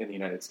in the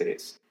United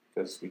States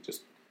because we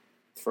just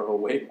throw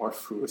away more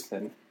food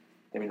than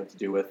we know what to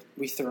do with.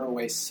 We throw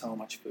away so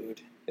much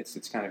food.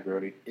 It's kind of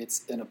grody.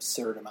 It's an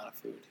absurd amount of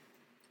food.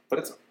 But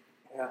it's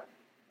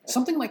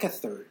something like a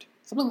third.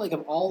 Something like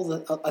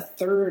a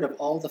third of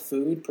all the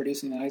food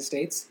produced in the United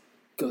States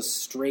goes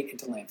straight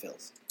into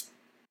landfills.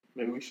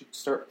 Maybe we should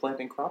start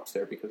planting crops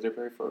there because they're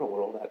very fertile with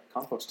all that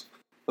compost.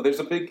 But there's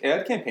a big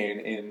ad campaign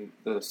in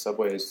the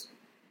subways,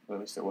 at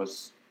least there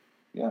was,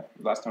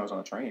 last time I was on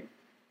a train,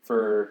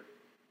 for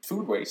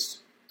food waste.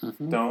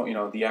 Mm-hmm.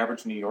 The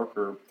average New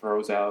Yorker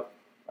throws out,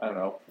 I don't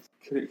know,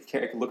 I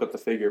could look up the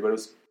figure, but it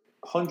was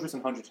hundreds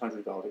of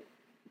dollars,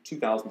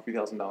 $2,000,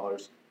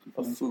 $3,000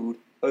 of food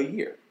a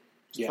year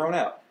just thrown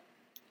out.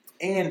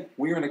 And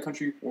we're in a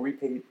country where we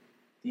pay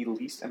the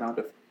least amount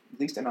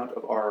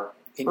of our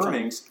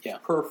earnings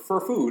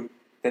for food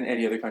than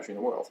any other country in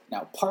the world.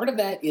 Now, part of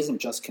that isn't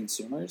just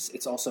consumers.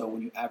 It's also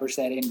when you average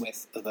that in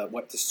with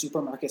what the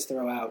supermarkets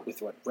throw out,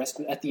 with what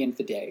at the end of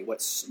the day,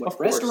 what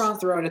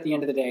restaurants throw out at the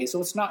end of the day. So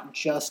it's not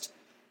just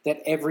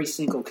that every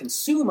single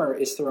consumer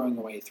is throwing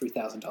away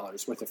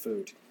 $3,000 worth of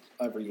food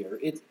every year.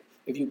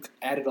 If you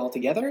add it all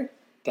together,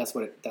 that's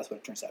what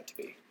it turns out to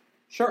be.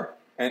 Sure,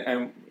 and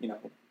I'm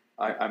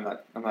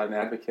not an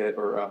advocate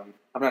or I'm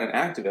not an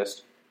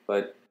activist,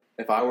 but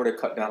if I were to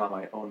cut down on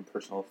my own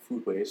personal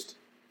food waste,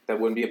 that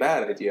wouldn't be a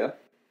bad idea.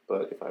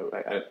 But if I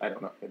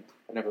don't know,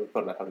 I never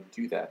thought about how to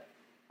do that.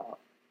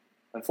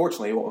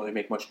 Unfortunately, it won't really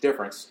make much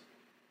difference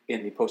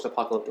in the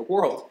post-apocalyptic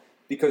world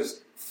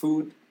because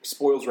food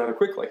spoils rather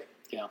quickly.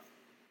 Yeah,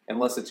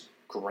 unless it's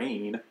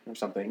grain or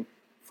something,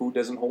 food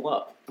doesn't hold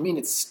up. I mean,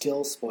 it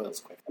still spoils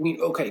quick. I mean,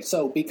 okay,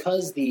 so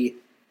because in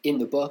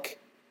the book.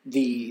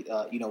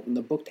 When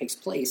the book takes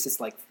place, it's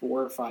like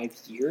 4 or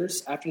 5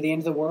 years after the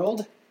end of the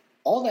world.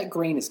 All that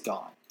grain is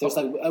gone. There's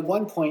like at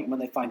one point when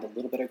they find a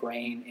little bit of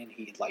grain, and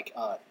he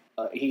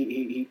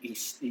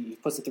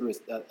puts it through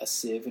a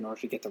sieve in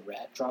order to get the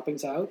rat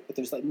droppings out. But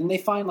there's then they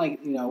find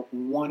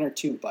 1 or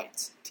 2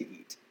 bites to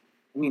eat.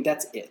 I mean,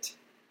 that's it.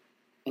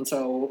 And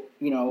so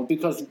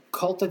because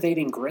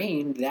cultivating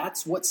grain,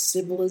 that's what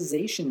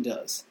civilization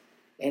does.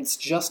 And it's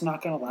just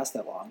not going to last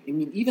that long. I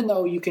mean, even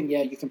though you can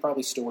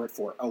probably store it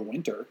for a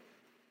winter,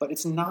 but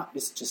it's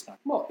just not.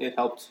 Well, it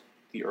helped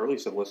the early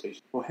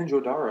civilization.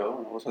 Mohenjo-Daro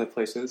and all those other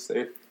places,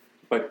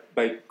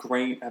 by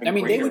grain.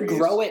 They would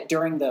grow it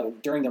during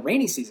the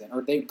rainy season,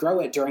 or they'd grow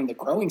it during the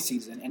growing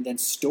season, and then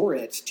store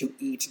it to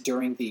eat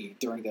during the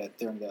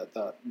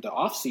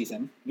off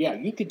season. Yeah,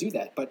 you could do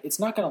that, but it's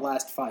not going to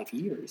last 5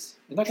 years.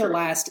 It's not going to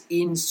last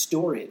in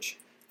storage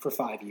for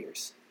 5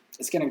 years.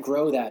 It's going to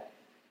grow that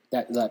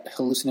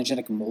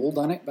hallucinogenic mold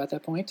on it by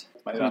that point.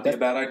 Might not be a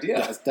bad idea.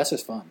 Yeah, that's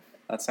just fun.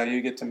 That's how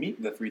you get to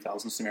meet the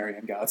 3,000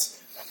 Sumerian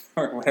gods,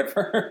 or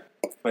whatever.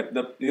 But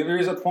there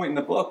is a point in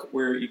the book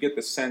where you get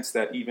the sense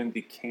that even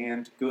the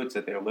canned goods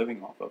that they're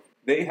living off of,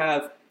 they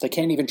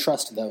can't even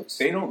trust those.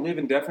 They don't live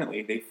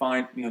indefinitely. They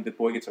find, the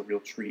boy gets a real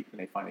treat,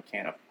 and they find a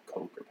can of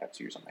Coke or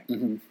Pepsi or something,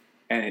 mm-hmm.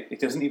 and it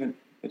doesn't even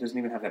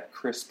have that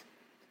crisp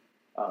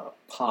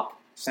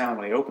pop sound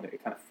when they open it.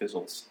 It kind of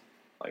fizzles.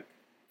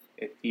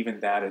 Even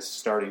that is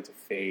starting to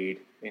fade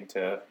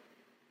into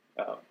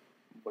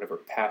whatever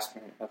past.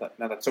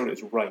 Now that soda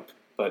is ripe,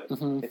 but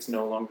mm-hmm. it's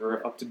no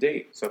longer up to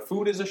date. So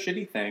food is a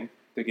shitty thing.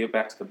 To get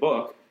back to the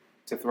book,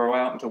 to throw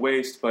out and to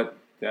waste, but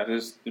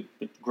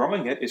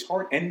growing it is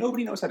hard, and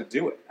nobody knows how to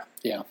do it.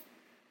 Yeah.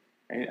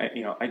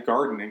 I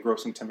garden and grow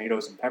some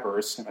tomatoes and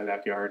peppers in my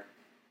backyard.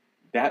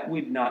 That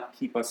would not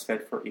keep us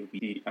fed for a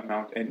week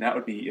amount, and that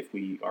would be if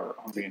we are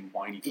hungry and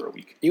whiny for a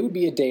week. It would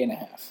be a day and a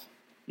half.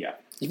 Yeah.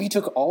 If you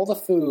took all the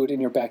food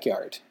in your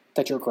backyard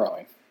that you're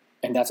growing,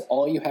 and that's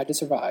all you had to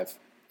survive,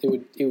 it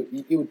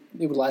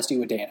would last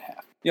you a day and a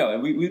half.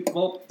 Yeah,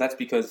 well, that's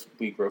because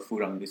we grow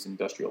food on these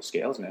industrial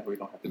scales now. We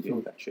don't have to deal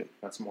with that shit.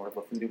 That's more of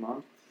Fin Du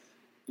Mond.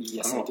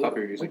 Yes, I don't know what cup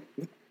you're using.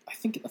 I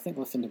think Fin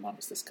Du Mond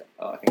was this cup.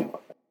 I think I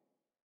fucked that.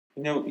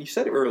 You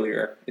said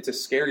earlier it's a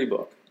scary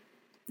book.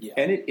 Yeah.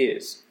 And it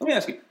is. Let me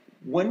ask you,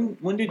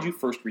 when did you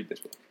first read this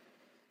book?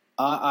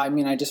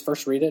 I just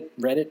first read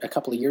it a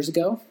couple of years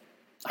ago.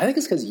 I think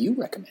it's because you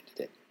recommended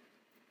it.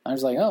 I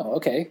was like, oh,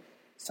 okay.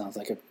 Sounds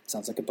like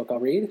a book I'll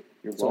read.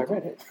 You're so welcome. I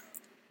read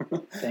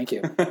it. Thank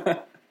you.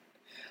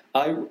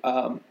 I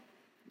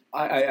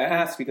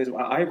asked because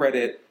I read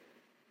it.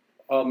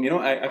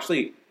 I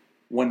actually,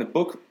 when the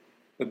book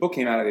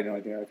came out, I didn't know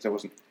idea because I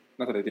wasn't,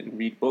 not that I didn't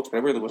read books, but I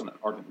really wasn't an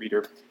ardent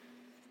reader.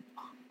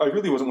 I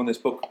really wasn't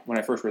when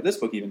I first read this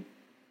book even.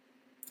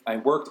 I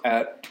worked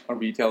at a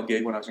retail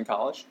gig when I was in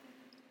college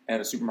at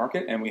a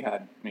supermarket, and we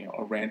had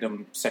a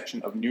random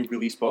section of new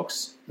release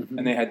books,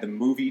 and they had the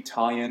movie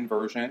tie-in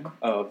version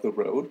of The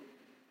Road,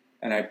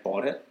 and I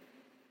bought it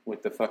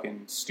with the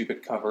fucking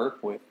stupid cover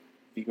with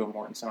Viggo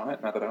Mortensen on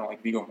it. Not that I don't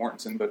like Viggo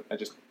Mortensen, but that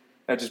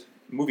just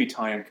movie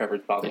tie-in covers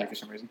bother me for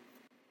some reason.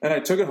 And I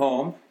took it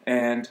home,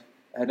 and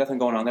I had nothing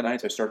going on that night,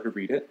 so I started to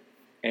read it,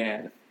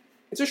 and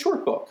it's a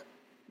short book.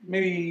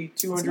 Maybe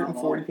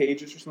 240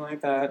 pages or something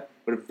like that,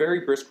 but a very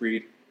brisk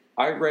read.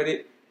 I read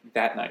it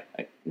that night.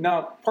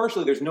 Now,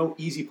 partially, there's no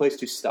easy place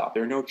to stop.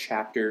 There are no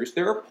chapters.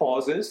 There are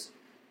pauses,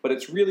 but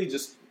it's really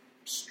just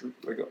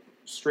like a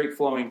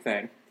straight-flowing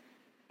thing.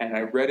 And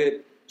I read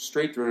it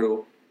straight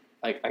through.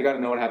 Like, I got to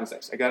know what happens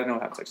next.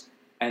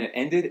 And it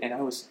ended, and I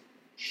was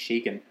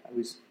shaken.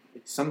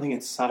 Something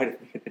inside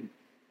of me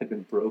had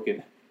been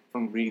broken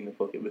from reading the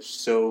book. It was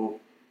so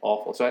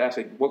awful. So I asked,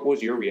 what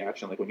was your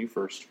reaction when you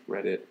first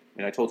read it?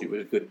 I told you it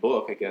was a good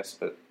book, I guess,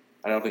 but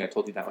I don't think I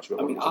told you that much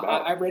about what it was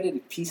about. I read it in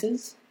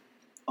pieces.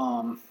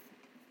 I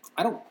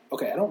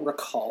don't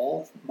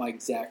recall my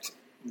exact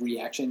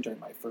reaction during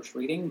my first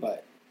reading,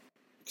 but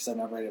because I've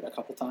now read it a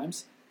couple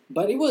times.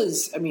 But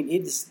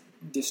it's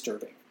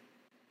disturbing.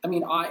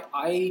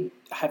 I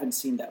haven't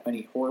seen that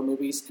many horror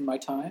movies in my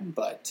time,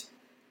 but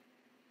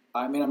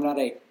I'm not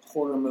a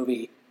horror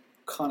movie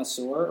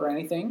connoisseur or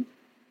anything,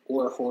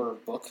 or a horror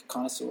book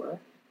connoisseur.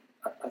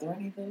 Are there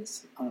any of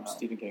those? I don't know.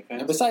 Stephen King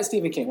fans? And besides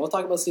Stephen King. We'll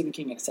talk about Stephen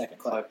King in a second.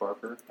 Clive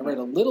Barker. I read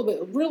a little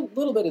bit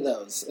of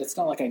those. It's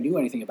not like I knew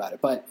anything about it,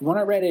 but when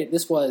I read it,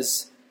 this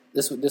was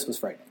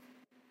frightening.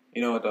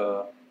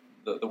 The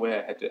way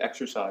I had to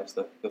exercise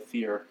the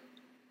fear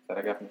that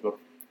I got from the book,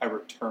 I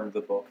returned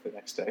the book the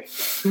next day.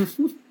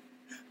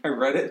 I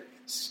read it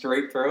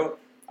straight through.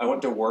 I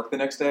went to work the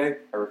next day.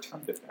 I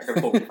returned it. I got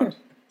a whole bunch.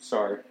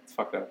 Sorry, it's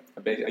fucked up.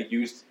 I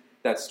used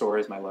that store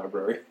as my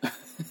library.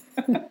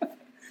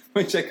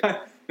 Which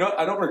I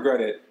don't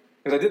regret it,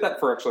 because I did that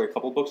for actually a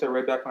couple books I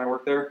read back when I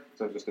worked there,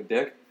 because I was just a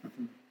dick.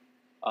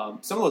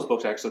 Some of those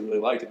books I actually really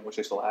liked, and I wish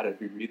I still had it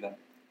to reread them.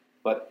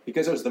 But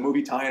because it was the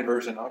movie tie-in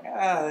version, I'm like,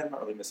 I'm not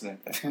really missing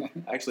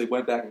anything. I actually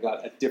went back and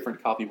got a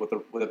different copy with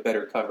a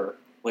better cover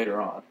later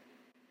on.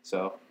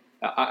 So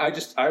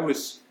I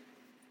was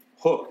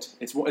hooked.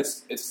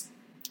 It's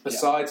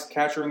besides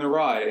Catcher in the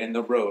Rye and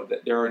The Road,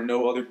 that there are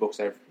no other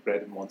books I've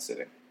read in one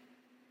sitting.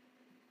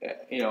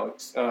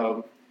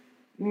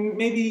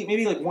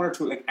 Maybe like one or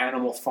two, like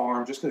Animal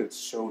Farm, just because it's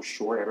so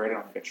short. I read it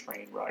on a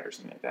train ride or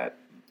something like that.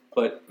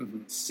 But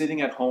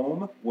sitting at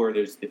home where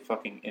there's the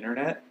fucking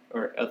internet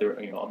or other,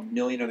 a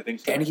million other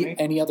things.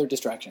 Any other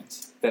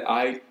distractions? That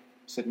I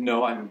said,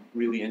 no, I'm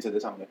really into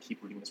this. I'm going to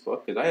keep reading this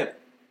book because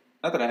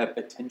not that I have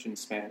attention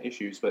span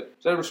issues, but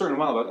at a certain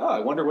while, I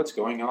wonder what's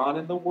going on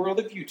in the world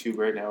of YouTube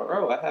right now.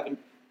 Or, I haven't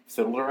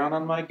fiddled around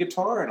on my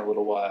guitar in a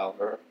little while.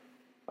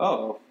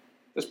 Or,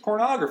 there's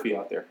pornography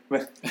out there.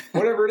 But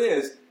whatever it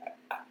is,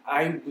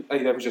 I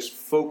was just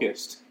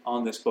focused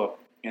on this book,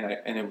 and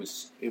it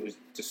was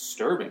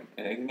disturbing.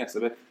 And I think that's the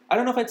bit. I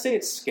don't know if I'd say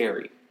it's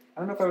scary. I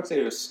don't know if I would say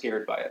I was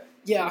scared by it.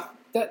 Yeah,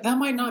 that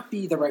might not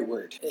be the right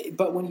word.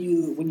 But when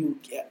you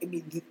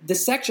the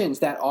sections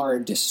that are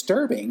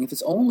disturbing,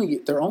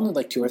 they're only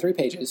like 2 or 3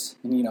 pages,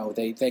 and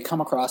they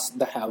come across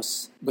the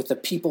house with the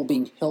people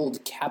being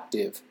held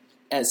captive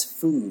as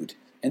food,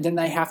 and then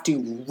they have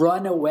to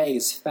run away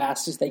as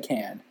fast as they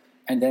can,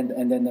 and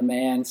then the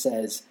man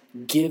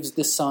gives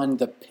the son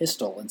the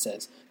pistol and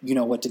says, "You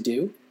know what to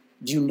do?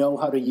 Do you know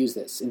how to use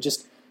this?" And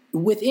just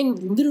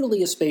within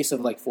literally a space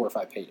of like 4 or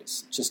 5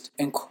 pages, just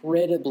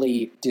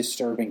incredibly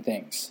disturbing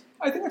things.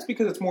 I think that's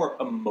because it's more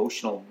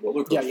emotional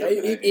roller coaster. Yeah,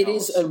 it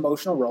is an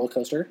emotional roller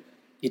coaster.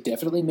 It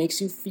definitely makes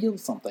you feel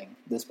something,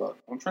 this book.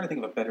 I'm trying to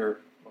think of a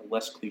better or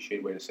less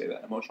cliched way to say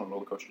that. Emotional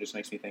roller coaster just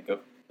makes me think of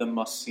the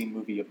must-see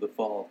movie of the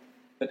fall.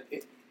 But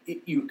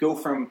you go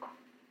from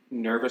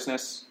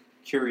nervousness,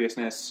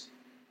 curiousness,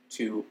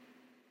 to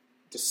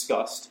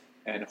disgust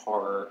and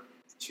horror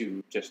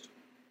to just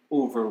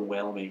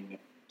overwhelming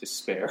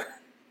despair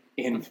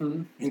in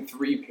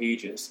 3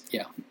 pages.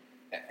 Yeah.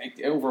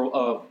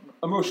 Over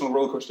emotional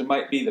roller coaster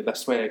might be the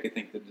best way I could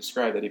think to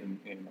describe that, even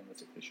though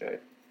it's a cliche.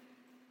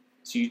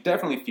 So you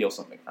definitely feel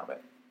something from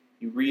it.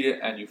 You read it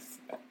and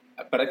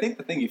but I think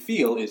the thing you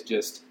feel is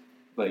just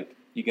like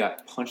you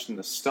got punched in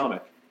the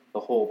stomach the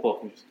whole book,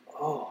 and just,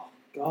 oh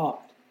God.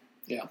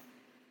 Yeah.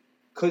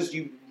 Because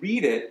you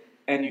read it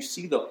and you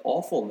see the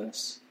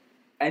awfulness,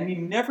 and you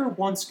never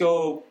once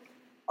go,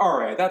 all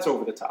right, that's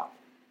over the top.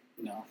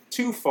 No.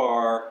 Too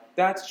far,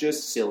 that's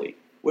just silly.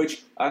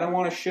 Which, I don't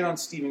want to shit on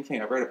Stephen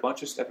King. I've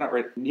not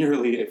read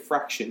nearly a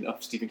fraction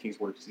of Stephen King's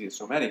works, because he has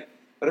so many.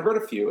 But I've read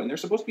a few, and they're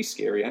supposed to be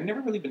scary. I've never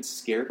really been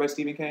scared by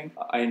Stephen King.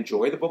 I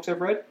enjoy the books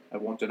I've read. I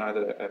won't deny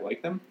that I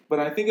like them. But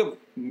I think of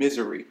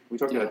Misery, we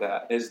talked about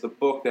that, as the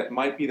book that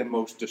might be the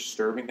most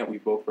disturbing that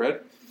we've both read.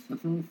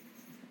 Mm-hmm.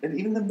 And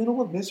even the middle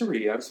of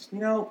Misery, I was just,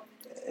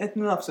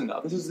 enough's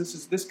enough.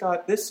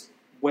 This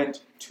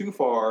went too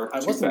far,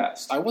 too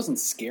fast. I wasn't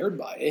scared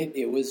by it.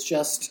 It was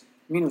just...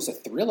 it was a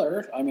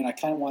thriller. I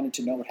kind of wanted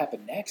to know what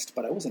happened next,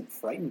 but I wasn't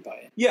frightened by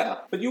it. Yeah,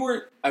 but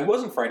I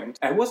wasn't frightened.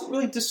 I wasn't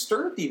really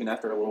disturbed even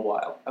after a little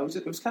while.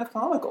 It was kind of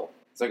comical.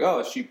 It's like,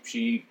 oh,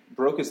 she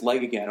broke his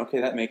leg again.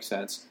 Okay, that makes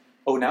sense.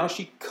 Oh, now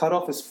she cut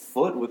off his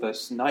foot with a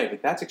knife.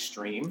 Like, that's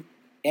extreme.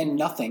 And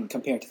nothing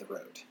compared to The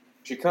Road.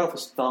 She cut off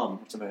his thumb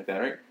or something like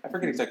that, right? I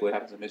forget exactly what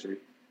happens in Misery.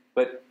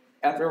 But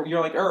after, you're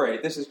like, all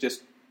right, this is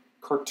just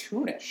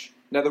cartoonish.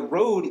 Now, The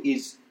Road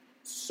is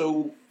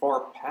so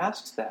far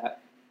past that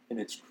in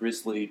its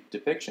grisly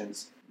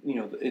depictions.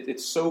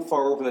 It's so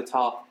far over the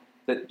top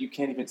that you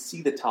can't even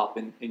see the top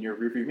in your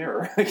rearview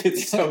mirror.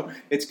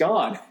 It's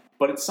gone.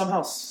 But it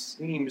somehow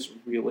seems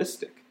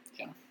realistic.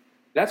 Yeah.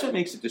 That's what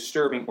makes it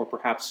disturbing or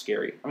perhaps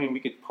scary. We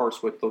could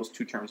parse what those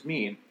two terms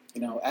mean.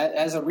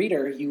 As a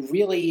reader, you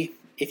really,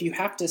 if you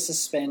have to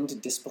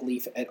suspend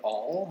disbelief at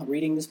all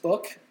reading this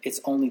book, it's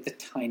only the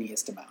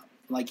tiniest amount.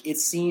 It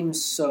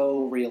seems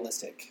so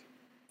realistic,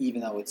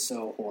 even though it's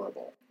so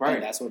horrible. Right.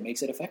 And that's what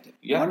makes it effective.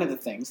 Yeah. One of the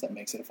things that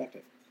makes it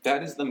effective.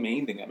 That is the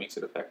main thing that makes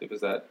it effective,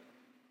 is that,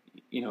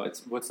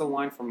 it's, what's the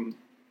line from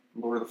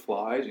Lord of the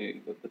Flies?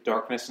 The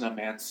darkness in a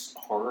man's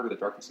heart, or the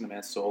darkness in a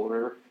man's soul,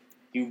 or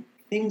whatever.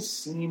 Things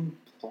seem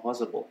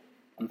plausible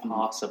and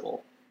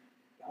possible.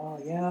 Oh,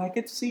 yeah, I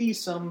could see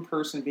some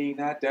person being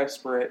that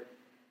desperate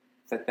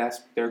that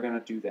they're going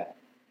to do that.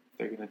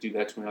 They're going to do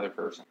that to another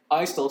person.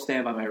 I still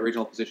stand by my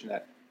original position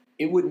that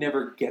it would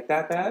never get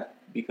that bad,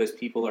 because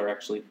people are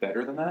actually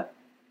better than that.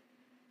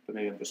 But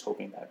maybe I'm just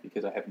hoping that,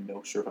 because I have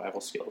no survival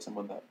skills, and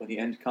when the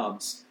end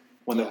comes,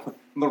 when the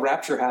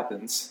rapture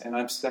happens, and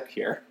I'm stuck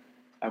here,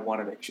 I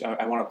want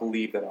to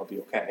believe that I'll be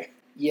okay.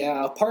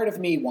 Yeah, part of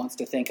me wants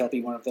to think I'll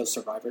be one of those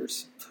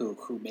survivors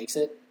who makes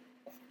it,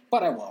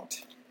 but I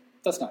won't.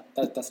 That's not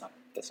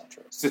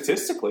true.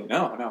 Statistically,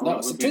 no.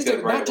 Not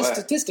just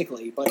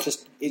statistically, but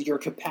just your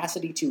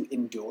capacity to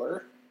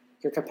endure,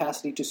 your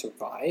capacity to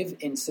survive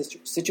in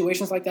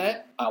situations like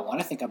that. I want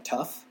to think I'm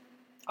tough.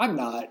 I'm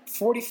not.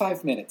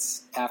 45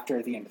 minutes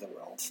after the end of the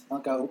world, I'll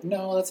go,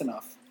 no, that's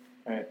enough.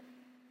 Right.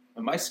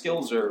 And my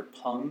skills are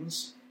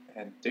puns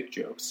and dick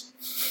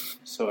jokes,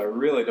 so I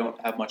really don't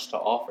have much to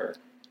offer.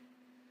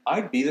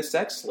 I'd be the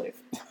sex slave.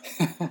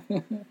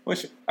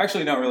 Which,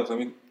 actually, not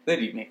really. They'd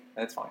eat me.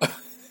 That's fine.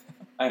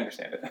 I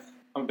understand it.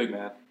 I'm a big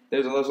man.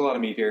 There's a lot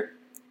of meat here.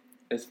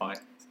 It's fine.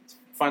 It's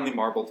finely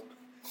marbled.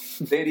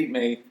 They'd eat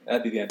me.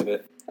 That'd be the end of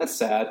it. That's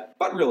sad,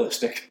 but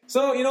realistic.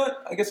 So, you know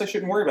what? I guess I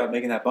shouldn't worry about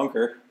making that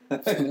bunker.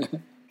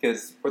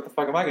 Because what the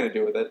fuck am I going to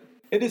do with it?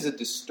 It is a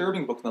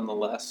disturbing book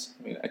nonetheless.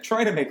 I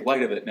try to make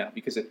light of it now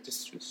because it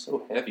just was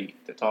so heavy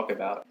to talk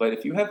about. But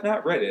if you have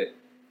not read it,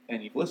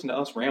 and you've listened to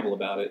us ramble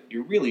about it,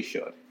 you really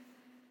should.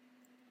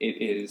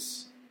 It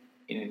is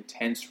an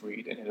intense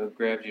read, and it'll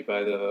grab you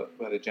by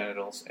the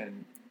genitals,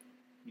 and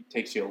it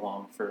takes you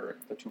along for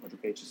the 200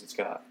 pages it's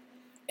got.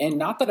 And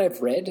not that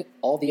I've read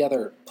all the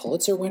other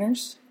Pulitzer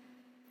winners,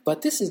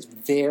 but this is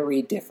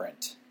very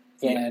different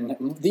than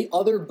the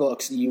other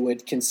books you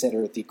would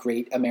consider the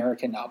great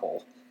American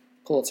novel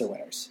Pulitzer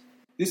winners.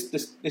 This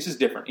is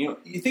different. You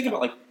think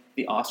about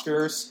the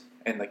Oscars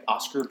and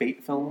Oscar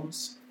bait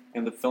films,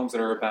 and the films that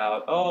are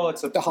about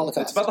the Holocaust.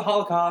 It's about the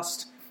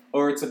Holocaust,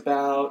 or it's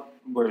about,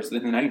 whereas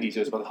in the 90s it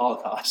was about the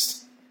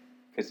Holocaust.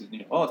 Because, it's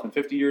been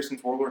 50 years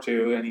since World War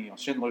II, and,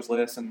 Schindler's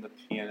List and The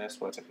Pianist,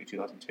 it's actually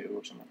 2002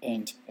 or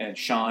something. And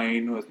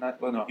Shine was not,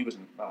 well, no, he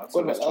wasn't.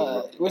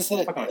 Was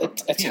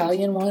that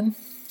Italian one?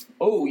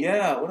 Oh,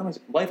 yeah.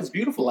 Life is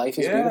Beautiful. Life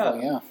is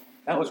Beautiful, yeah.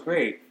 That was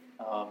great.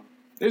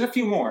 There's a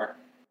few more.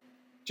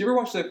 Did you ever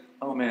watch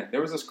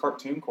there was this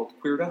cartoon called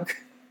Queer Duck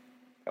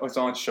that was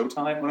on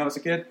Showtime when I was a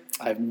kid.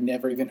 I've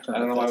never even heard of it. I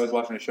don't know why I was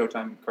watching a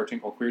Showtime cartoon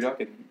called Queer Duck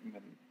in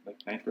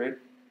 9th grade.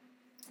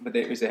 But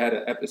they had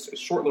a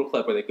short little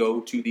clip where they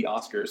go to the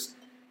Oscars,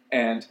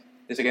 and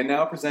it's again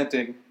now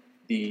presenting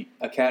the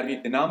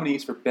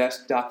nominees for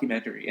Best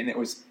Documentary, and it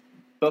was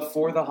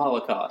before the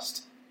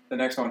Holocaust. The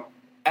next one,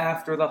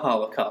 after the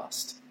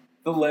Holocaust.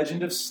 The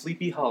Legend of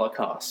Sleepy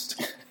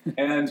Holocaust.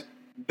 And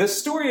the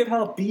story of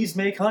how bees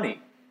make honey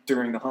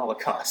during the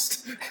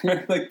Holocaust.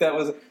 Like that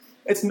was,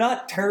 it's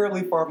not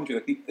terribly far from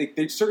true.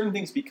 Like certain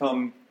things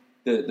become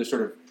the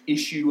sort of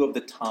issue of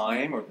the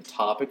time or the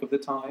topic of the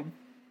time,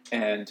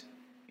 and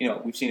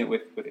we've seen it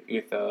with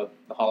the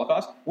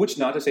Holocaust, which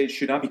not to say it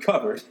should not be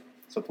covered.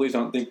 So please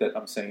don't think that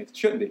I'm saying it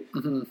shouldn't be.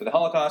 Mm-hmm. For the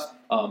Holocaust,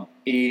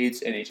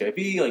 AIDS and HIV,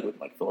 with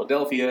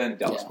Philadelphia and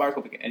Dallas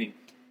Sparkle,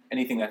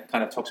 anything that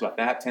kind of talks about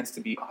that tends to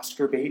be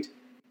Oscar bait.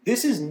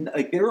 This is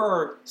there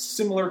are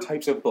similar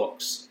types of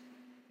books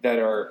that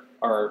are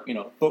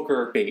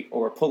Booker bait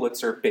or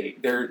Pulitzer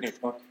bait.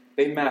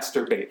 They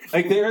masturbate.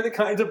 They're the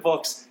kinds of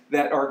books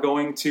that are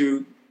going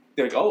to.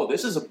 They're like, oh,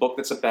 this is a book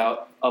that's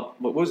about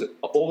what was it?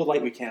 All the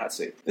Light We Cannot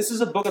See. This is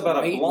a book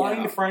about a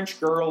blind French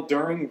girl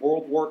during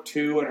World War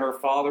II, and her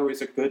father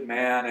is a good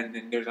man,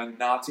 and there's a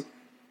Nazi.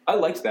 I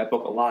liked that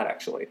book a lot,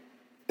 actually.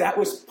 That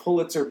was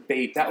Pulitzer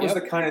bait. That was the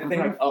kind of thing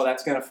like, oh,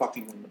 that's gonna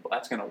fucking win.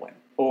 That's gonna win.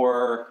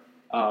 Or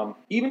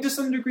even to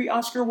some degree,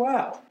 Oscar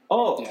Wilde.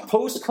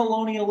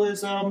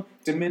 Post-colonialism,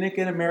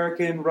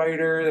 Dominican-American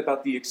writer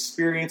about the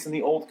experience in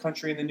the old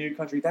country and the new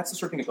country. That's the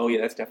sort of thing like, oh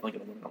yeah, that's definitely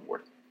going to win an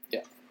award.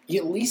 Yeah.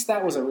 At least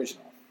that was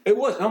original. It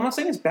was. I'm not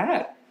saying it's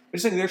bad. I'm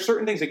just saying there's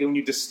certain things, like when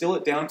you distill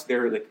it down to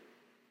their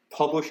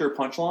publisher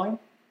punchline,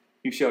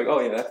 you say, oh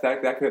yeah,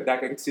 I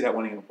could see that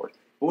winning an award.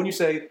 But when you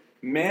say,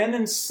 man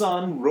and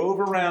son rove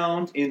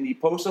around in the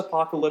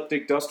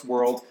post-apocalyptic dust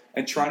world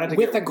and try not to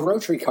with a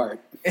grocery cart.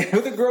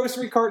 With a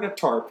grocery cart and a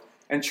tarp.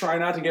 And try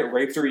not to get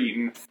raped or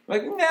eaten. I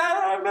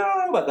don't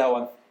know about that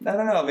one. I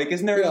don't know.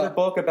 Isn't there another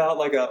book about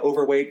an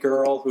overweight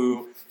girl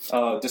who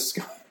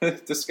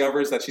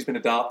discovers that she's been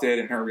adopted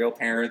and her real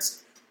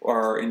parents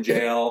are in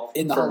jail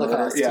in the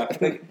Holocaust? Yeah,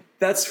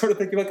 that sort of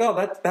thing. You're like,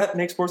 oh, that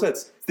makes more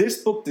sense.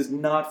 This book does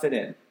not fit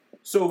in.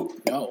 So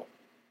no,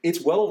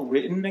 it's well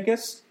written, I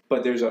guess.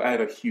 But I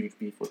have a huge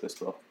beef with this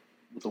book,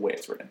 with the way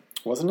it's written.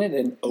 Wasn't it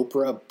an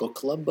Oprah book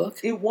club book?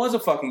 It was a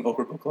fucking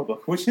Oprah book club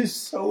book, which is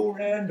so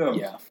random.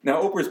 Yeah.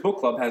 Now, Oprah's book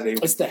club has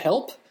It's The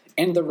Help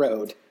and The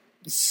Road.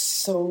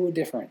 So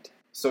different.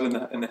 So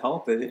in the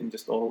Help, they didn't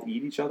just all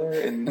eat each other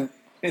in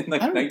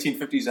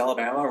 1950s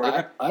Alabama?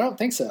 Or I don't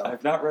think so.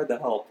 I've not read The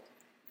Help.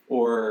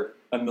 Or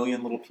A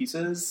Million Little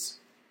Pieces.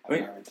 I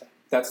mean,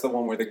 that's the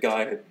one where the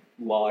guy had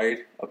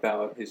lied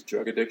about his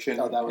drug addiction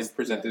and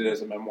presented it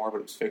as a memoir, but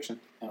it was fiction.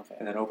 Okay.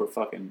 And then Oprah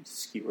fucking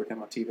skewered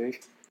him on TV.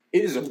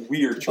 It is a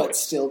weird choice. But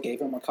still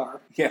gave him a car?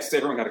 Yes,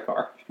 everyone got a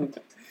car.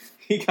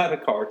 He got a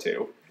car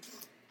too.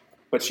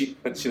 But she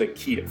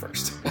keyed it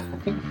first.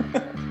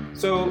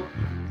 So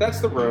that's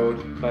The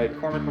Road by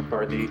Cormac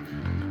McCarthy.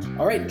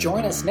 All right,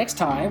 join us next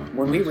time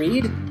when we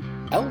read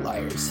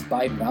Outliers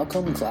by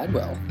Malcolm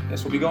Gladwell.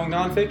 This will be going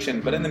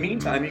nonfiction, but in the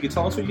meantime, you can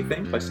tell us what you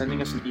think by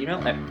sending us an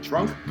email at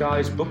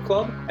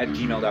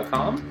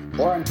drunkguysbookclub@gmail.com.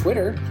 Or on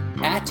Twitter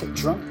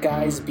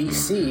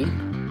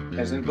 @drunkguysbc.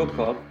 As in book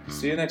club.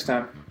 See you next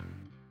time.